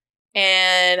 minutes.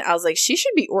 And I was like, she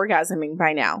should be orgasming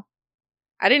by now.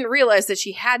 I didn't realize that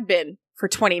she had been for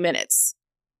 20 minutes.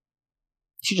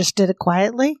 She just did it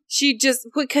quietly? She just,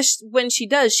 because when she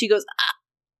does, she goes, ah,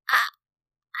 ah,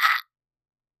 ah.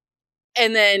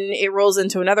 And then it rolls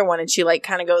into another one and she like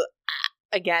kind of goes, ah,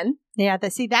 again. Yeah,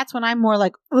 that's when I'm more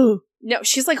like, ooh. No,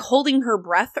 she's like holding her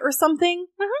breath or something.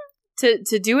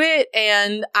 To do it,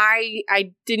 and I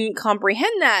didn't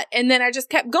comprehend that, and then I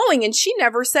just kept going, and she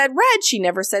never said red, she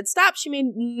never said stop, she made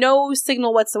no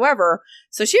signal whatsoever,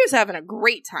 so she was having a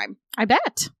great time. I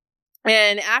bet.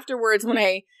 And afterwards, when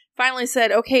I finally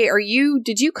said, okay,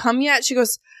 did you come yet? She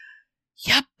goes,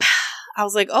 yep. I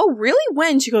was like, oh, really?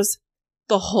 When? She goes,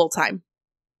 the whole time.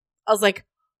 I was like,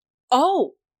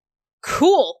 oh,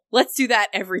 cool. Let's do that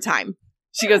every time.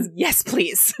 She goes, yes,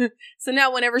 please. So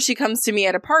now whenever she comes to me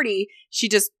at a party, she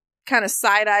just kind of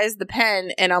side-eyes the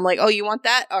pen, and I'm like, oh, you want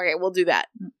that? Okay, we'll do that.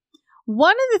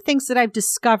 One of the things that I've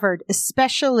discovered,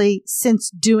 especially since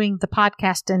doing the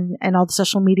podcast and all the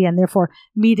social media, and therefore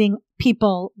meeting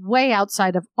people way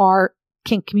outside of our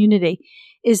kink community,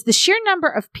 is the sheer number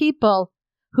of people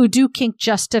who do kink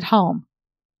just at home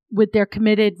with their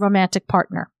committed romantic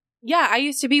partner. Yeah, I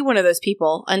used to be one of those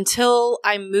people until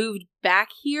I moved back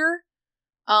here.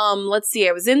 Let's see,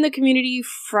 I was in the community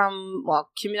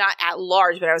not at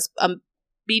large, but I was a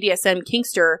BDSM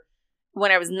kinkster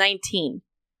when I was 19.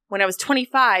 When I was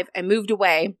 25, I moved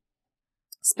away,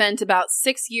 spent about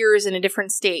 6 years in a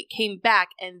different state, came back,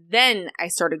 and then I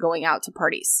started going out to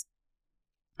parties.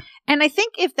 And I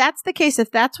think if that's the case, if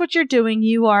that's what you're doing,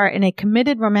 you are in a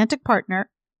committed romantic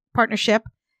partnership,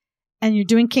 and you're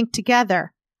doing kink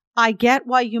together, I get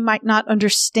why you might not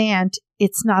understand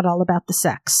it's not all about the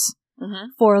sex. Mm-hmm.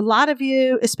 For a lot of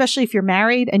you, especially if you're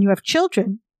married and you have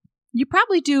children, you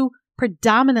probably do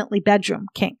predominantly bedroom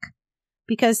kink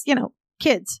because,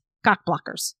 kids, cock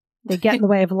blockers. They get in the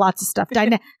way of lots of stuff.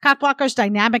 Cock blockers,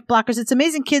 dynamic blockers. It's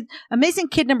amazing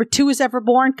kid number 2 is ever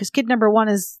born because kid number 1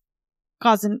 is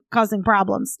causing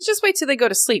problems. Just wait till they go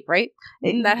to sleep, right?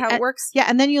 Isn't that how it works? Yeah,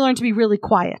 and then you learn to be really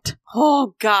quiet.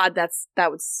 Oh God,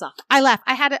 that would suck. I laugh.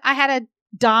 I had a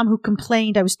dom who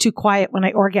complained I was too quiet when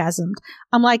I orgasmed.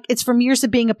 I'm like, it's from years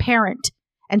of being a parent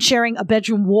and sharing a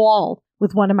bedroom wall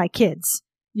with one of my kids.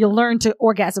 You'll learn to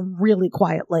orgasm really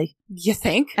quietly. You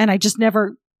think? And I just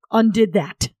never undid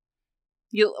that.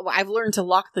 I've learned to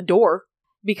lock the door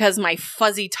because my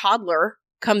fuzzy toddler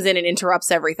comes in and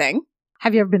interrupts everything.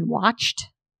 Have you ever been watched?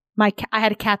 I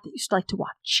had a cat that used to like to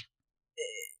watch.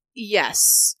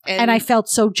 Yes. And I felt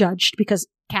so judged because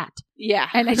cat. Yeah.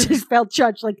 And I just felt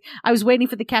judged. Like I was waiting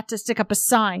for the cat to stick up a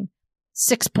sign.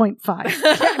 6.5.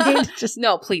 I mean,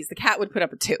 no, please. The cat would put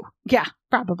up a 2. Yeah,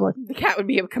 probably. The cat would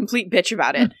be a complete bitch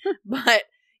about it. But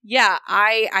yeah,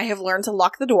 I have learned to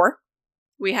lock the door.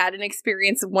 We had an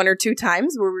experience 1 or 2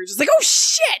 times where we were just like, oh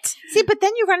shit! See, but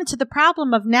then you run into the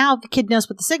problem of now the kid knows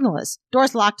what the signal is.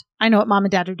 Door's locked. I know what mom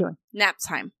and dad are doing. Nap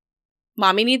time.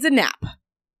 Mommy needs a nap.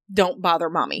 Don't bother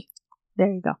mommy.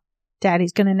 There you go.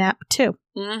 Daddy's gonna nap too.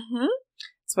 Mm-hmm.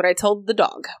 That's what I told the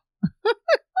dog.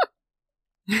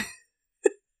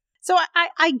 So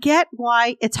I get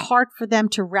why it's hard for them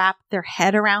to wrap their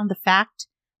head around the fact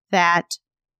that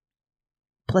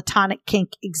platonic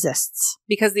kink exists.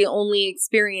 Because the only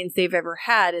experience they've ever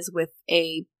had is with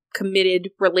a committed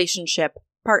relationship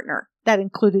partner. That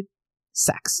included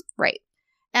sex. Right.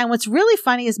 And what's really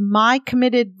funny is my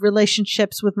committed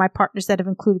relationships with my partners that have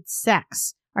included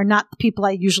sex are not the people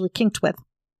I usually kinked with.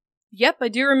 Yep, I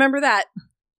do remember that.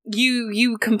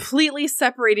 You completely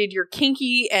separated your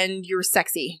kinky and your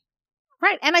sexy.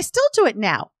 Right, and I still do it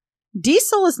now.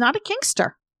 Diesel is not a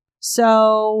kinkster.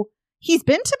 So he's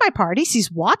been to my parties.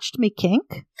 He's watched me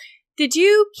kink. Did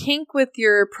you kink with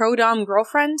your pro-dom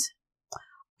girlfriend?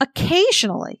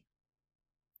 Occasionally.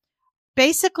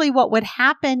 Basically, what would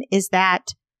happen is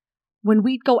that when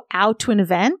we'd go out to an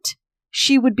event,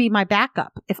 she would be my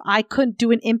backup. If I couldn't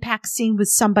do an impact scene with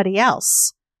somebody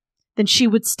else, then she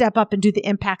would step up and do the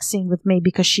impact scene with me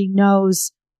because she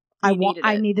knows I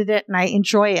needed it and I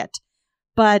enjoy it.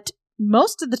 But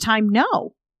most of the time,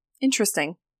 no.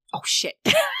 Interesting. Oh, shit.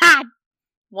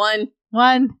 One.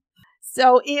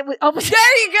 So it was... Oh,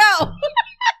 there you go!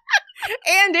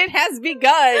 And it has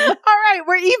begun. All right,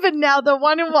 we're even now, the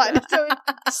 1 and 1. So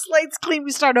slate's clean,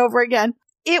 we start over again.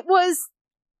 It was...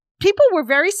 People were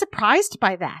very surprised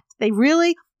by that. They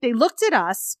looked at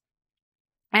us,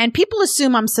 and people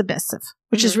assume I'm submissive,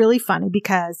 which is really funny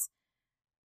because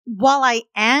while I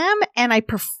am, and I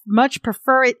much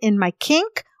prefer it in my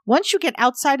kink, once you get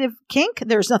outside of kink,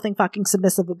 there's nothing fucking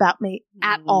submissive about me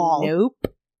at all.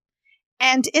 Nope.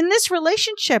 And in this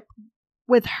relationship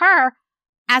with her,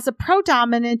 as a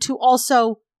pro-dominant who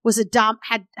also was a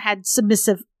had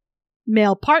submissive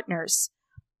male partners,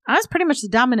 I was pretty much the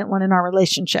dominant one in our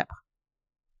relationship.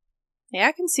 Yeah,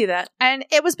 I can see that. And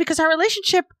it was because our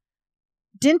relationship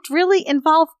didn't really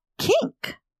involve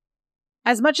kink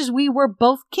as much as we were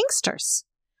both kinksters.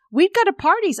 We'd go to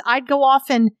parties. I'd go off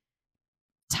and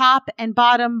top and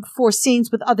bottom for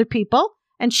scenes with other people,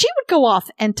 and she would go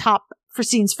off and top for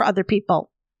scenes for other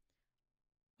people.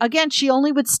 Again,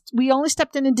 we only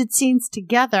stepped in and did scenes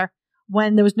together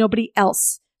when there was nobody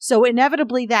else. So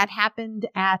inevitably that happened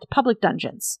at public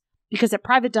dungeons, because at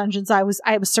private dungeons I was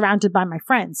surrounded by my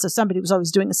friends, so somebody was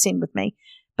always doing a scene with me.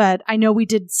 But I know we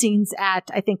did scenes at,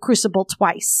 I think, Crucible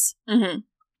twice. Mm-hmm.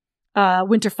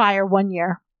 Winterfire 1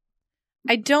 year.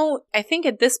 I think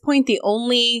at this point, the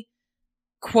only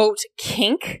quote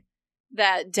kink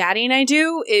that Daddy and I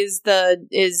do is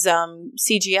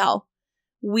CGL.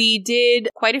 We did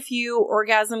quite a few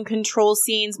orgasm control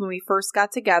scenes when we first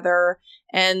got together,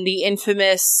 and the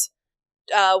infamous,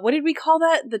 what did we call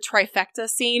that? The trifecta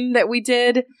scene that we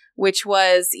did, which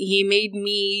was he made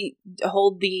me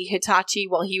hold the Hitachi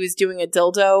while he was doing a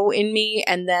dildo in me,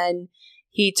 and then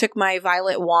he took my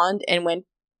violet wand and went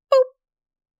boop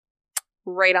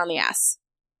right on the ass.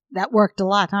 That worked a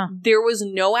lot, huh? There was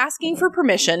no asking for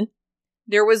permission.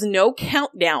 There was no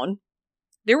countdown.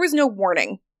 There was no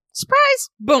warning. Surprise!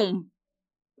 Boom.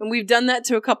 And we've done that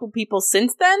to a couple people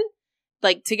since then.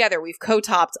 Like, together, we've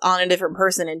co-topped on a different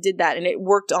person and did that. And it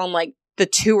worked on, like, the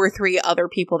 2 or 3 other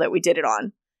people that we did it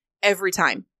on. Every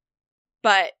time.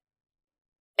 But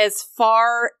as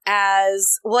far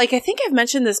as, like, I think I've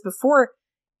mentioned this before,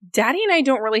 Daddy and I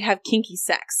don't really have kinky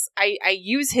sex. I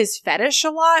use his fetish a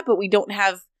lot, but we don't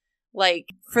have, like,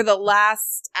 for the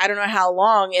last, I don't know how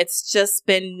long, it's just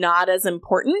been not as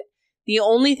important. The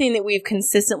only thing that we've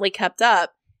consistently kept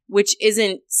up, which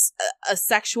isn't a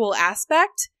sexual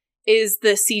aspect, is the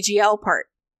CGL part.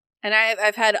 And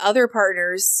I've had other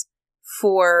partners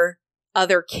for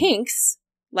other kinks,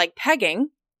 like pegging.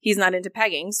 He's not into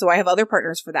pegging, so I have other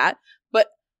partners for that. But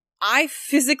I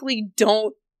physically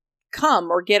don't come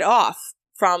or get off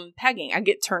from pegging. I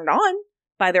get turned on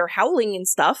by their howling and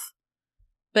stuff,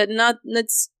 but not,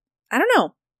 that's, I don't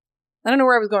know. I don't know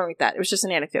where I was going with that. It was just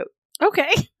an anecdote.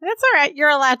 Okay, that's all right. You're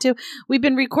allowed to. We've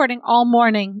been recording all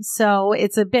morning, so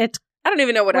it's a bit. I don't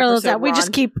even know what episode we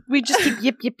just keep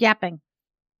yip yip yapping.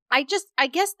 I guess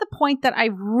the point that I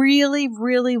really,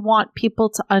 really want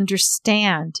people to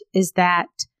understand is that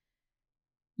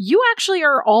you actually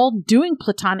are all doing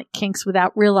platonic kinks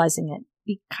without realizing it,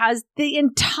 because the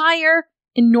entire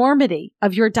enormity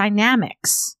of your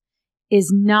dynamics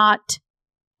is not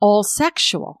all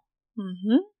sexual.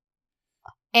 Mm-hmm.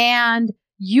 And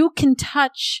you can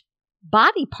touch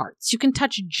body parts. You can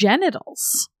touch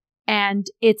genitals, and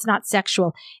it's not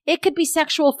sexual. It could be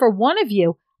sexual for one of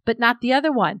you, but not the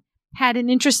other one. Had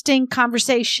an interesting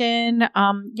conversation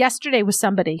yesterday with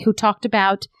somebody who talked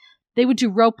about they would do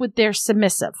rope with their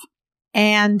submissive,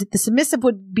 and the submissive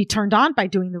would be turned on by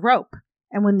doing the rope.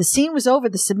 And when the scene was over,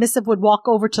 the submissive would walk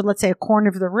over to, let's say, a corner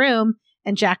of the room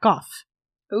and jack off.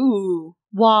 Ooh.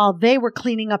 While they were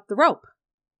cleaning up the rope.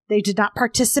 They did not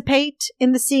participate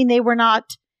in the scene. They were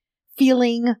not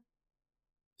feeling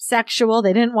sexual.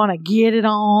 They didn't want to get it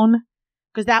on,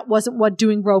 because that wasn't what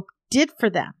doing rope did for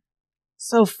them.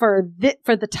 So for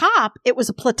the top, it was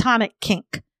a platonic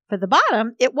kink. For the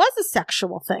bottom, it was a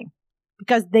sexual thing,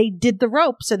 because they did the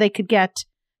rope so they could get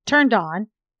turned on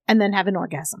and then have an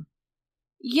orgasm.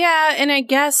 Yeah, and I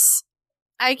guess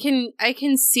I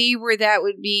can see where that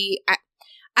would be.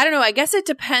 I don't know. I guess it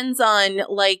depends on,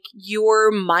 like,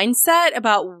 your mindset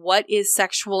about what is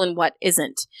sexual and what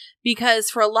isn't. Because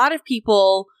for a lot of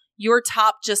people, your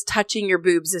top just touching your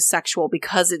boobs is sexual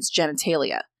because it's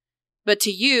genitalia. But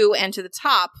to you and to the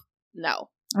top, no.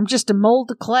 I'm just a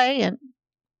mold of clay, and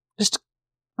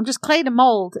I'm just clay to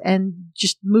mold, and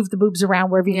just move the boobs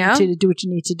around wherever you need to do what you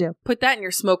need to do. Put that in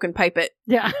your smoke and pipe it.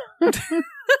 Yeah. I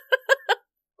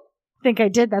think I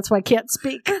did. That's why I can't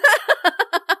speak.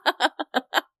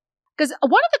 Because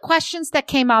one of the questions that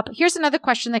came up, here's another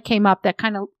question that came up that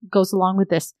kind of goes along with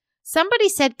this. Somebody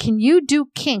said, can you do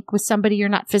kink with somebody you're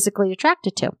not physically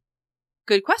attracted to?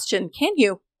 Good question. Can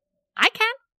you? I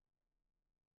can.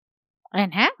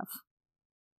 And have.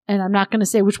 And I'm not going to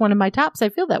say which one of my tops I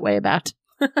feel that way about.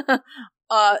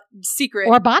 Secret.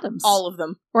 Or bottoms. All of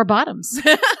them. Or bottoms.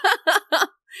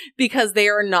 Because they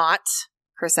are not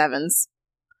Chris Evans.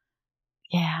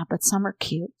 Yeah, but some are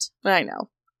cute. I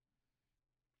know.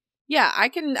 Yeah,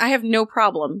 I have no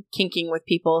problem kinking with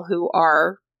people who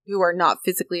are not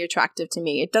physically attractive to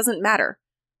me. It doesn't matter.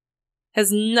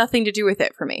 Has nothing to do with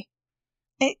it for me.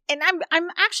 And I'm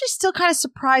actually still kind of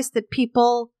surprised that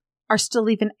people are still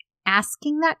even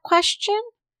asking that question.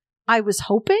 I was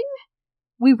hoping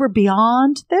we were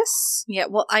beyond this. Yeah,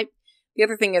 well, the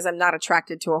other thing is I'm not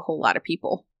attracted to a whole lot of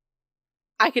people.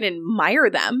 I can admire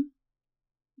them.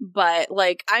 But,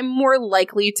 like, I'm more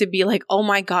likely to be like, oh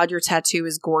my god, your tattoo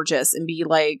is gorgeous, and be,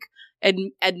 like,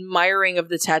 admiring of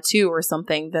the tattoo or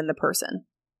something than the person.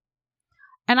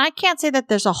 And I can't say that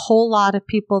there's a whole lot of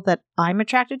people that I'm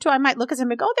attracted to. I might look at them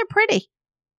and go, oh, they're pretty,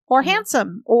 or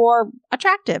handsome, or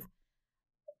attractive.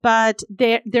 But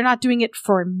they're not doing it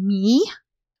for me.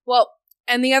 Well,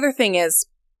 and the other thing is,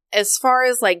 as far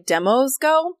as, like, demos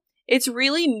go, it's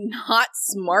really not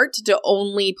smart to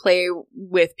only play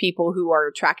with people who are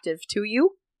attractive to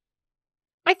you.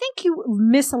 I think you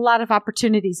miss a lot of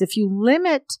opportunities. If you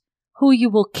limit who you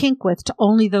will kink with to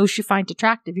only those you find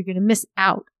attractive, you're going to miss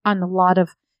out on a lot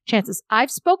of chances.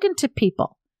 I've spoken to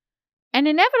people, and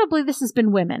inevitably this has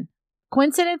been women.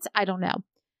 Coincidence? I don't know.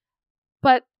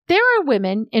 But there are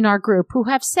women in our group who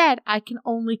have said, I can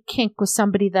only kink with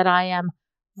somebody that I am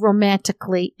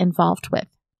romantically involved with.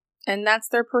 And that's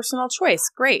their personal choice.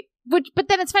 Great. But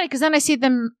then it's funny because then I see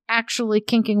them actually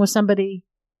kinking with somebody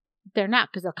they're not,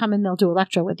 because they'll come in, they'll do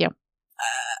electro with you.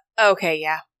 Okay,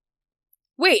 yeah.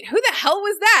 Wait, who the hell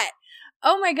was that?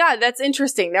 Oh my god, that's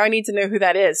interesting. Now I need to know who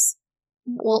that is.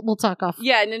 We'll talk off.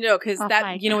 Yeah, no, because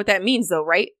that, you know what that means though,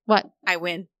 right? What? I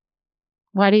win.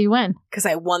 Why do you win? Because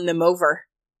I won them over.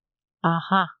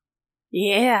 Uh-huh.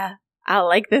 Yeah, I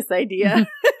like this idea.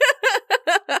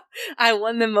 I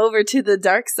won them over to the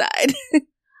dark side.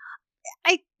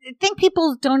 I think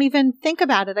people don't even think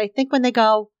about it. I think when they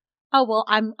go, oh, well,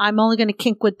 I'm only going to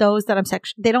kink with those that I'm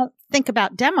sexual. They don't think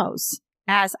about demos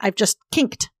as I've just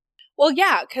kinked. Well,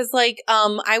 yeah, because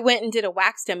I went and did a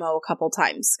wax demo a couple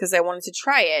times because I wanted to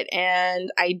try it, and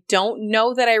I don't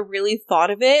know that I really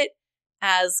thought of it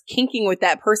as kinking with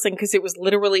that person because it was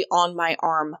literally on my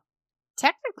arm.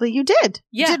 Technically, you did.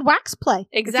 Yeah. You did wax play.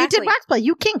 Exactly. If you did wax play,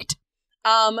 you kinked.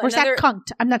 Or is that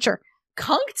kunked? I'm not sure.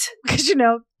 Kunked? Because,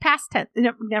 past tense.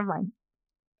 No, never mind.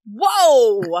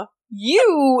 Whoa!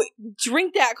 You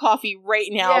drink that coffee right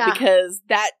now because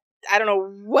that, I don't know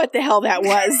what the hell that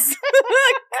was.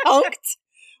 Kunked?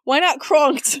 Why not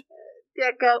cronked?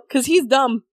 Yeah, go. Because he's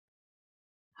dumb.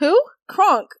 Who?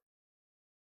 Kronk.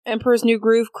 Emperor's New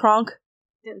Groove, Kronk.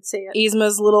 Didn't see it.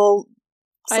 Yzma's little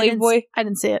slave boy. I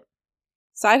didn't see it.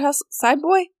 Side hustle? Side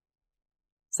boy?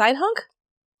 Side hunk?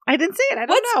 I didn't see it. I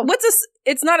don't know.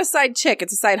 It's not a side chick.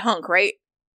 It's a side hunk, right?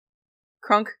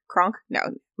 Kronk? No,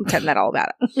 I'm telling that all about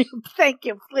it. Thank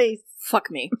you, please.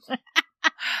 Fuck me.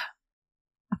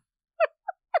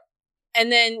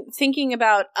 And then thinking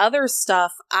about other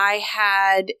stuff, I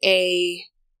had a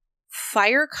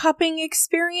fire cupping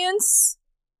experience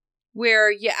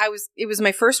where, it was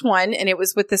my first one, and it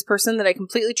was with this person that I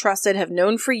completely trusted, have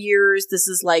known for years. This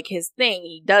is like his thing.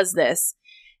 He does this.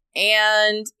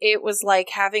 And it was like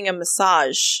having a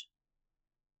massage,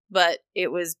 but it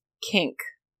was kink.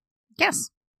 Yes.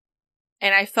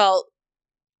 And I felt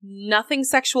nothing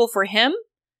sexual for him,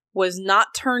 was not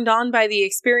turned on by the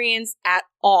experience at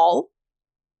all.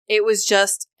 It was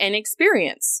just an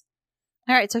experience.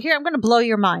 All right, so here I'm going to blow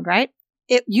your mind, right?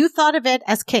 You thought of it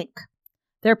as kink.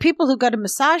 There are people who go to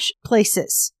massage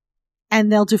places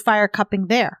and they'll do fire cupping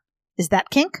there. Is that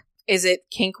kink? Is it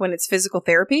kink when it's physical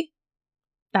therapy?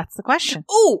 That's the question.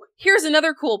 Oh, here's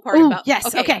another cool part about...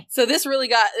 Yes, okay. So this really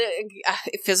got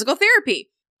physical therapy.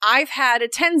 I've had a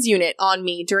TENS unit on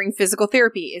me during physical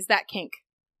therapy. Is that kink?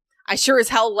 I sure as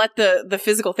hell let the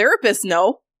physical therapist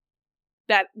know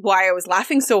that why I was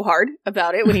laughing so hard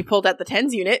about it when he pulled out the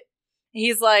TENS unit.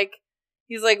 He's like,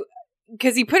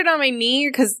 because he put it on my knee,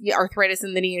 because arthritis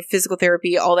in the knee and physical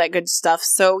therapy, all that good stuff.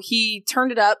 So he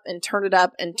turned it up and turned it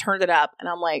up and turned it up. And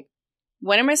I'm like,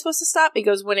 when am I supposed to stop? He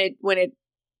goes, when it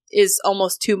is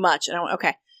almost too much. And I went,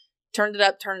 okay, turned it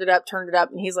up, turned it up, turned it up.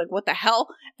 And he's like, what the hell?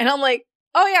 And I'm like,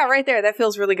 oh yeah, right there. That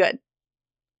feels really good.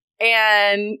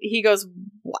 And he goes,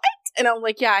 what? And I'm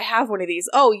like, yeah, I have one of these.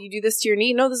 Oh, you do this to your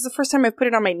knee? No, this is the first time I've put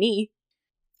it on my knee.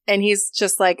 And he's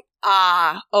just like,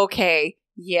 okay,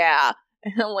 yeah.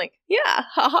 And I'm like, yeah,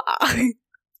 haha.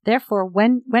 Therefore,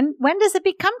 when does it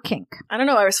become kink? I don't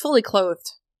know. I was fully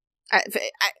clothed.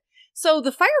 So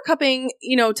the fire cupping,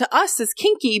 to us is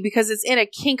kinky because it's in a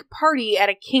kink party at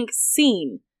a kink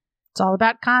scene. It's all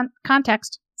about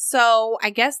context. So I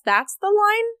guess that's the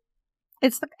line.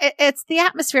 It's the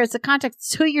atmosphere. It's the context.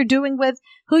 It's who you're doing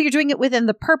it with, and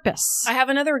the purpose. I have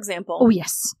another example. Oh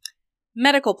yes,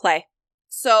 medical play.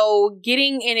 So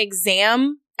getting an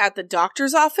exam at the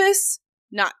doctor's office,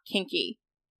 not kinky.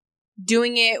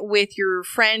 Doing it with your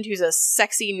friend who's a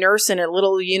sexy nurse in a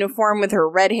little uniform with her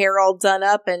red hair all done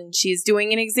up and she's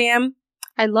doing an exam.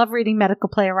 I love reading medical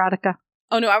play erotica.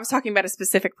 Oh no, I was talking about a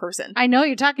specific person. I know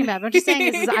you're talking about it. What I'm just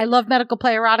saying is I love medical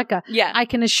play erotica. Yeah. I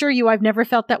can assure you I've never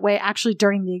felt that way actually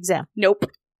during the exam. Nope.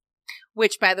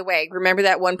 Which, by the way, remember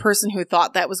that one person who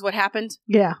thought that was what happened?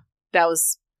 Yeah. That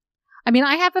was... I mean,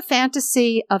 I have a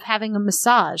fantasy of having a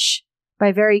massage by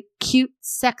a very cute,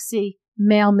 sexy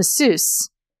male masseuse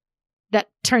that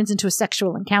turns into a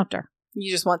sexual encounter.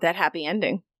 You just want that happy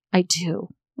ending. I do.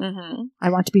 Mm-hmm. I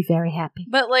want to be very happy.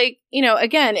 But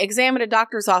again, exam at a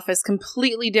doctor's office,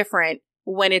 completely different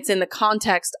when it's in the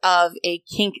context of a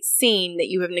kink scene that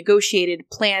you have negotiated,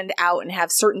 planned out, and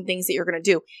have certain things that you're going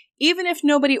to do, even if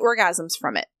nobody orgasms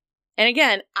from it. And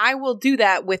again, I will do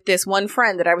that with this one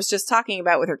friend that I was just talking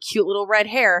about with her cute little red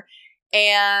hair.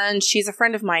 And she's a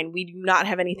friend of mine. We do not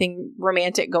have anything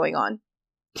romantic going on.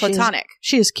 Platonic.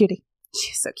 She is cutie.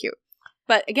 She's so cute.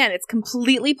 But again, it's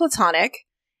completely platonic.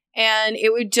 And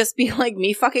it would just be like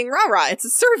me fucking rah-rah. It's a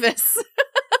service.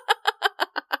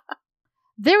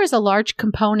 There is a large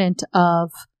component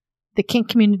of the kink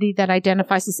community that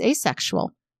identifies as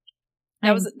asexual.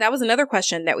 That was another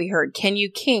question that we heard. Can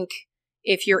you kink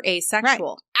if you're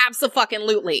asexual? Right.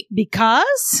 Abso-fucking-lutely.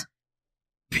 Because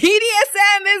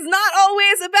BDSM is not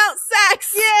always about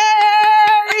sex.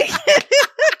 Yay!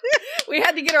 We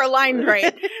had to get our line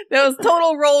right. That was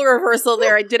total role reversal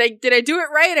there. Did I do it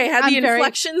right? I had the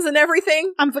inflections and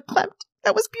everything. I'm verklempt.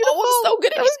 That was beautiful. Oh, I'm so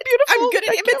good at it. Was beautiful. I'm good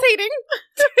at imitating.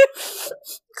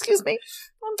 Excuse me.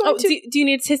 I'm going to. Do you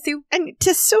need tissue? I need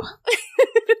tissue.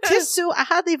 Tissue. I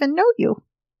hardly even know you.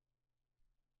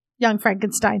 Young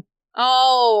Frankenstein.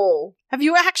 Oh. Have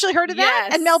you actually heard of that?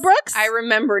 And Mel Brooks? I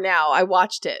remember now. I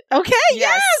watched it. Okay.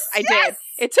 Yes. I did.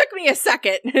 It took me a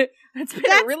second. It's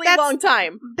been a really long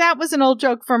time. That was an old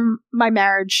joke from my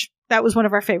marriage. That was one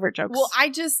of our favorite jokes. Well,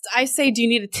 I say, do you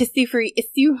need a tissue for your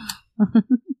issue?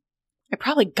 I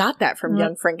probably got that from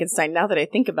Young Frankenstein now that I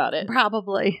think about it.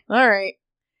 Probably. All right.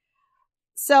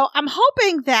 So I'm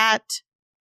hoping that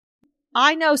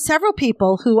I know several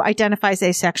people who identify as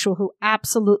asexual who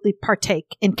absolutely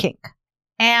partake in kink.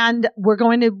 And we're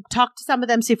going to talk to some of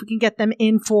them, see if we can get them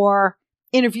in for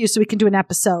interviews so we can do an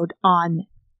episode on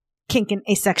kink and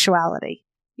asexuality.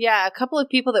 Yeah, a couple of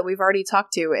people that we've already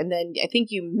talked to, and then I think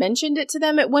you mentioned it to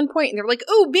them at one point, and they're like,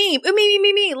 "Oh, me,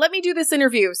 let me do this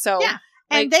interview." So yeah,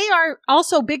 and they are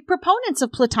also big proponents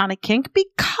of platonic kink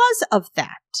because of that.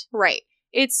 Right,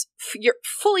 you're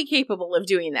fully capable of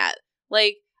doing that.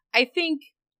 Like, I think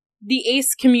the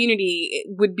ace community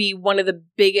would be one of the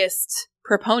biggest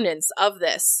proponents of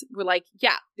this. We're like,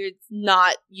 yeah,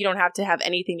 you don't have to have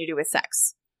anything to do with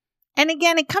sex. And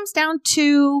again, it comes down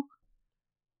to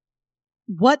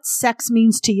what sex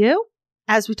means to you.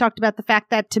 As we talked about the fact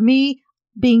that to me,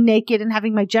 being naked and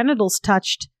having my genitals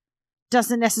touched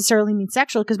doesn't necessarily mean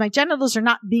sexual because my genitals are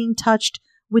not being touched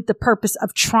with the purpose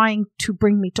of trying to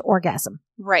bring me to orgasm.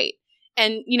 Right.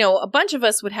 And, a bunch of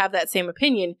us would have that same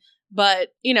opinion, but,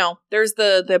 there's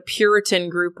the Puritan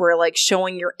group where like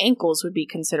showing your ankles would be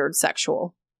considered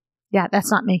sexual. Yeah,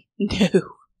 that's not me. No.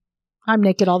 I'm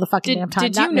naked all the fucking damn time.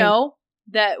 Did you know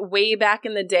that way back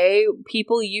in the day,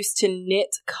 people used to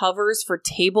knit covers for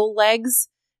table legs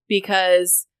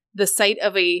because the sight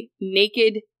of a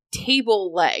naked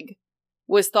table leg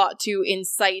was thought to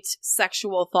incite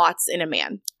sexual thoughts in a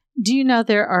man? Do you know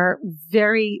there are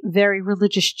very, very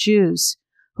religious Jews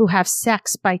who have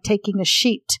sex by taking a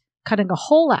sheet, cutting a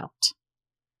hole out,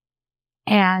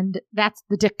 and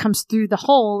the dick comes through the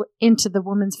hole into the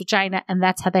woman's vagina, and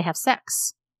that's how they have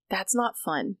sex. That's not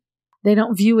fun. They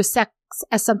don't view sex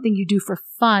as something you do for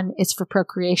fun. It's for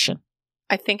procreation.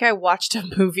 I think I watched a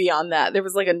movie on that. There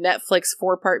was like a Netflix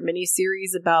 4-part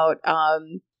miniseries about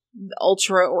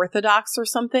ultra-Orthodox or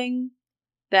something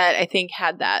that I think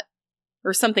had that.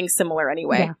 Or something similar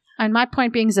anyway. Yeah. And my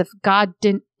point being is if God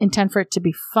didn't intend for it to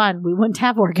be fun, we wouldn't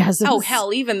have orgasms. Oh,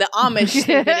 hell, even the Amish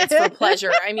think that it's for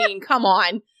pleasure. I mean, come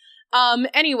on.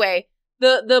 Anyway,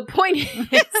 the point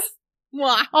is...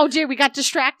 Oh, dear, we got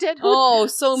distracted? Oh,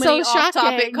 so many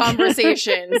off-topic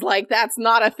conversations. Like, that's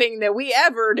not a thing that we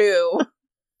ever do.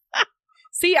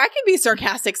 See, I can be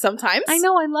sarcastic sometimes. I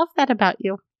know, I love that about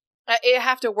you. I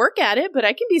have to work at it, but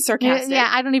I can be sarcastic. Yeah,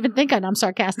 I don't even think I'm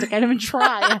sarcastic. I don't even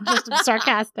try. I'm just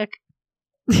sarcastic.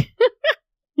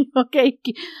 Okay,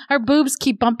 our boobs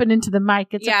keep bumping into the mic.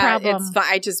 It's a problem. It's fine.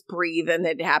 I just breathe and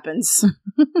it happens.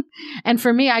 And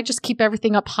for me, I just keep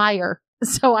everything up higher,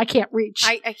 so I can't reach.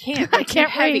 I can't. I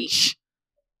can't reach.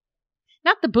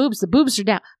 Not the boobs. The boobs are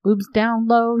down. Boobs down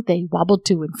low. They wobble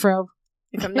to and fro.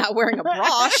 If I'm not wearing a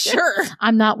bra, sure.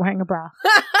 I'm not wearing a bra.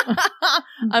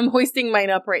 I'm hoisting mine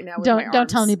up right now with my arms. Don't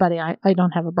tell anybody I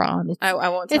don't have a bra on. I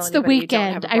won't tell anybody. It's the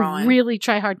weekend. I really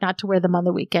try hard not to wear them on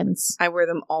the weekends. I wear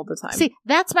them all the time. See,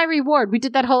 that's my reward. We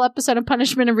did that whole episode of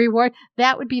Punishment and Reward.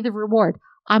 That would be the reward.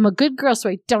 I'm a good girl, so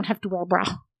I don't have to wear a bra.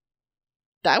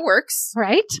 That works.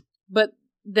 Right? But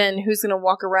then who's going to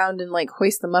walk around and like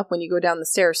hoist them up when you go down the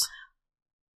stairs?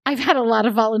 I've had a lot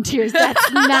of volunteers.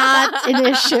 That's not an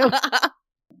issue.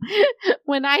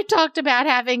 When I talked about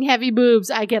having heavy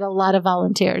boobs, I get a lot of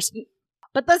volunteers.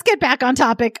 But let's get back on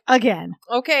topic again.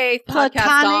 Okay,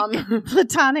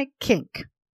 platonic kink.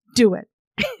 Do it.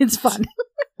 It's fun.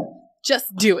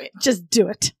 Just do it. Just do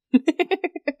it.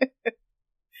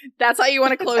 That's how you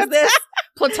want to close this?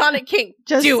 Platonic kink.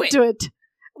 Just do it. Do it.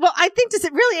 Well, I think, does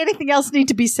it really anything else need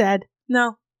to be said?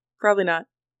 No. Probably not. I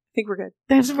think we're good.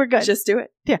 We're good. Just do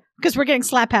it. Yeah, because we're getting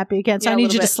slap happy again, so Yeah, I a need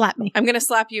little you to bit. slap me. I'm going to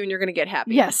slap you and you're going to get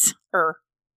happy. Yes.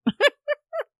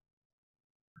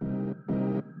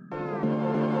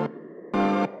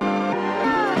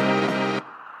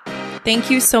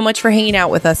 Thank you so much for hanging out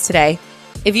with us today.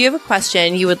 If you have a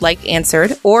question you would like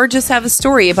answered, or just have a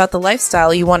story about the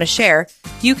lifestyle you want to share,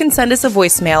 you can send us a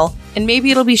voicemail, and maybe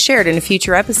it'll be shared in a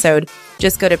future episode.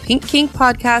 Just go to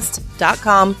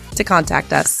pinkkinkpodcast.com to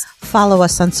contact us. Follow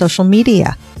us on social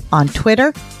media. On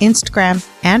Twitter, Instagram,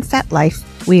 and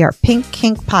FetLife, we are Pink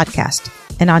Kink Podcast.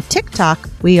 And on TikTok,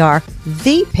 we are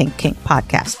The Pink Kink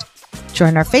Podcast.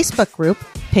 Join our Facebook group,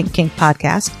 Pink Kink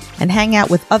Podcast, and hang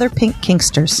out with other Pink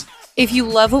Kinksters. If you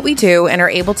love what we do and are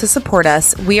able to support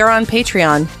us, we are on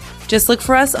Patreon. Just look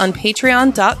for us on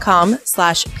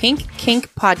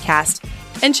patreon.com/pinkkinkpodcast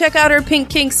and check out our Pink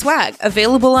Kink swag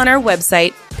available on our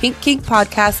website,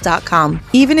 pinkkinkpodcast.com.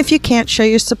 Even if you can't show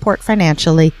your support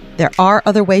financially, there are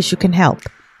other ways you can help.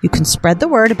 You can spread the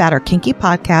word about our Kinky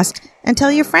Podcast and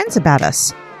tell your friends about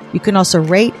us. You can also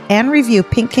rate and review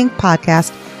Pink Kink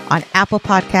Podcast on Apple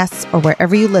Podcasts or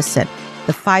wherever you listen.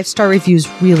 The 5-star reviews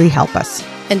really help us.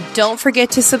 And don't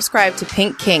forget to subscribe to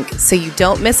Pink Kink so you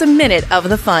don't miss a minute of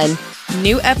the fun.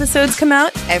 New episodes come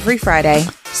out every Friday.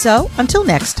 So, until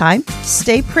next time,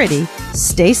 stay pretty,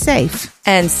 stay safe,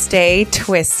 and stay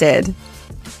twisted.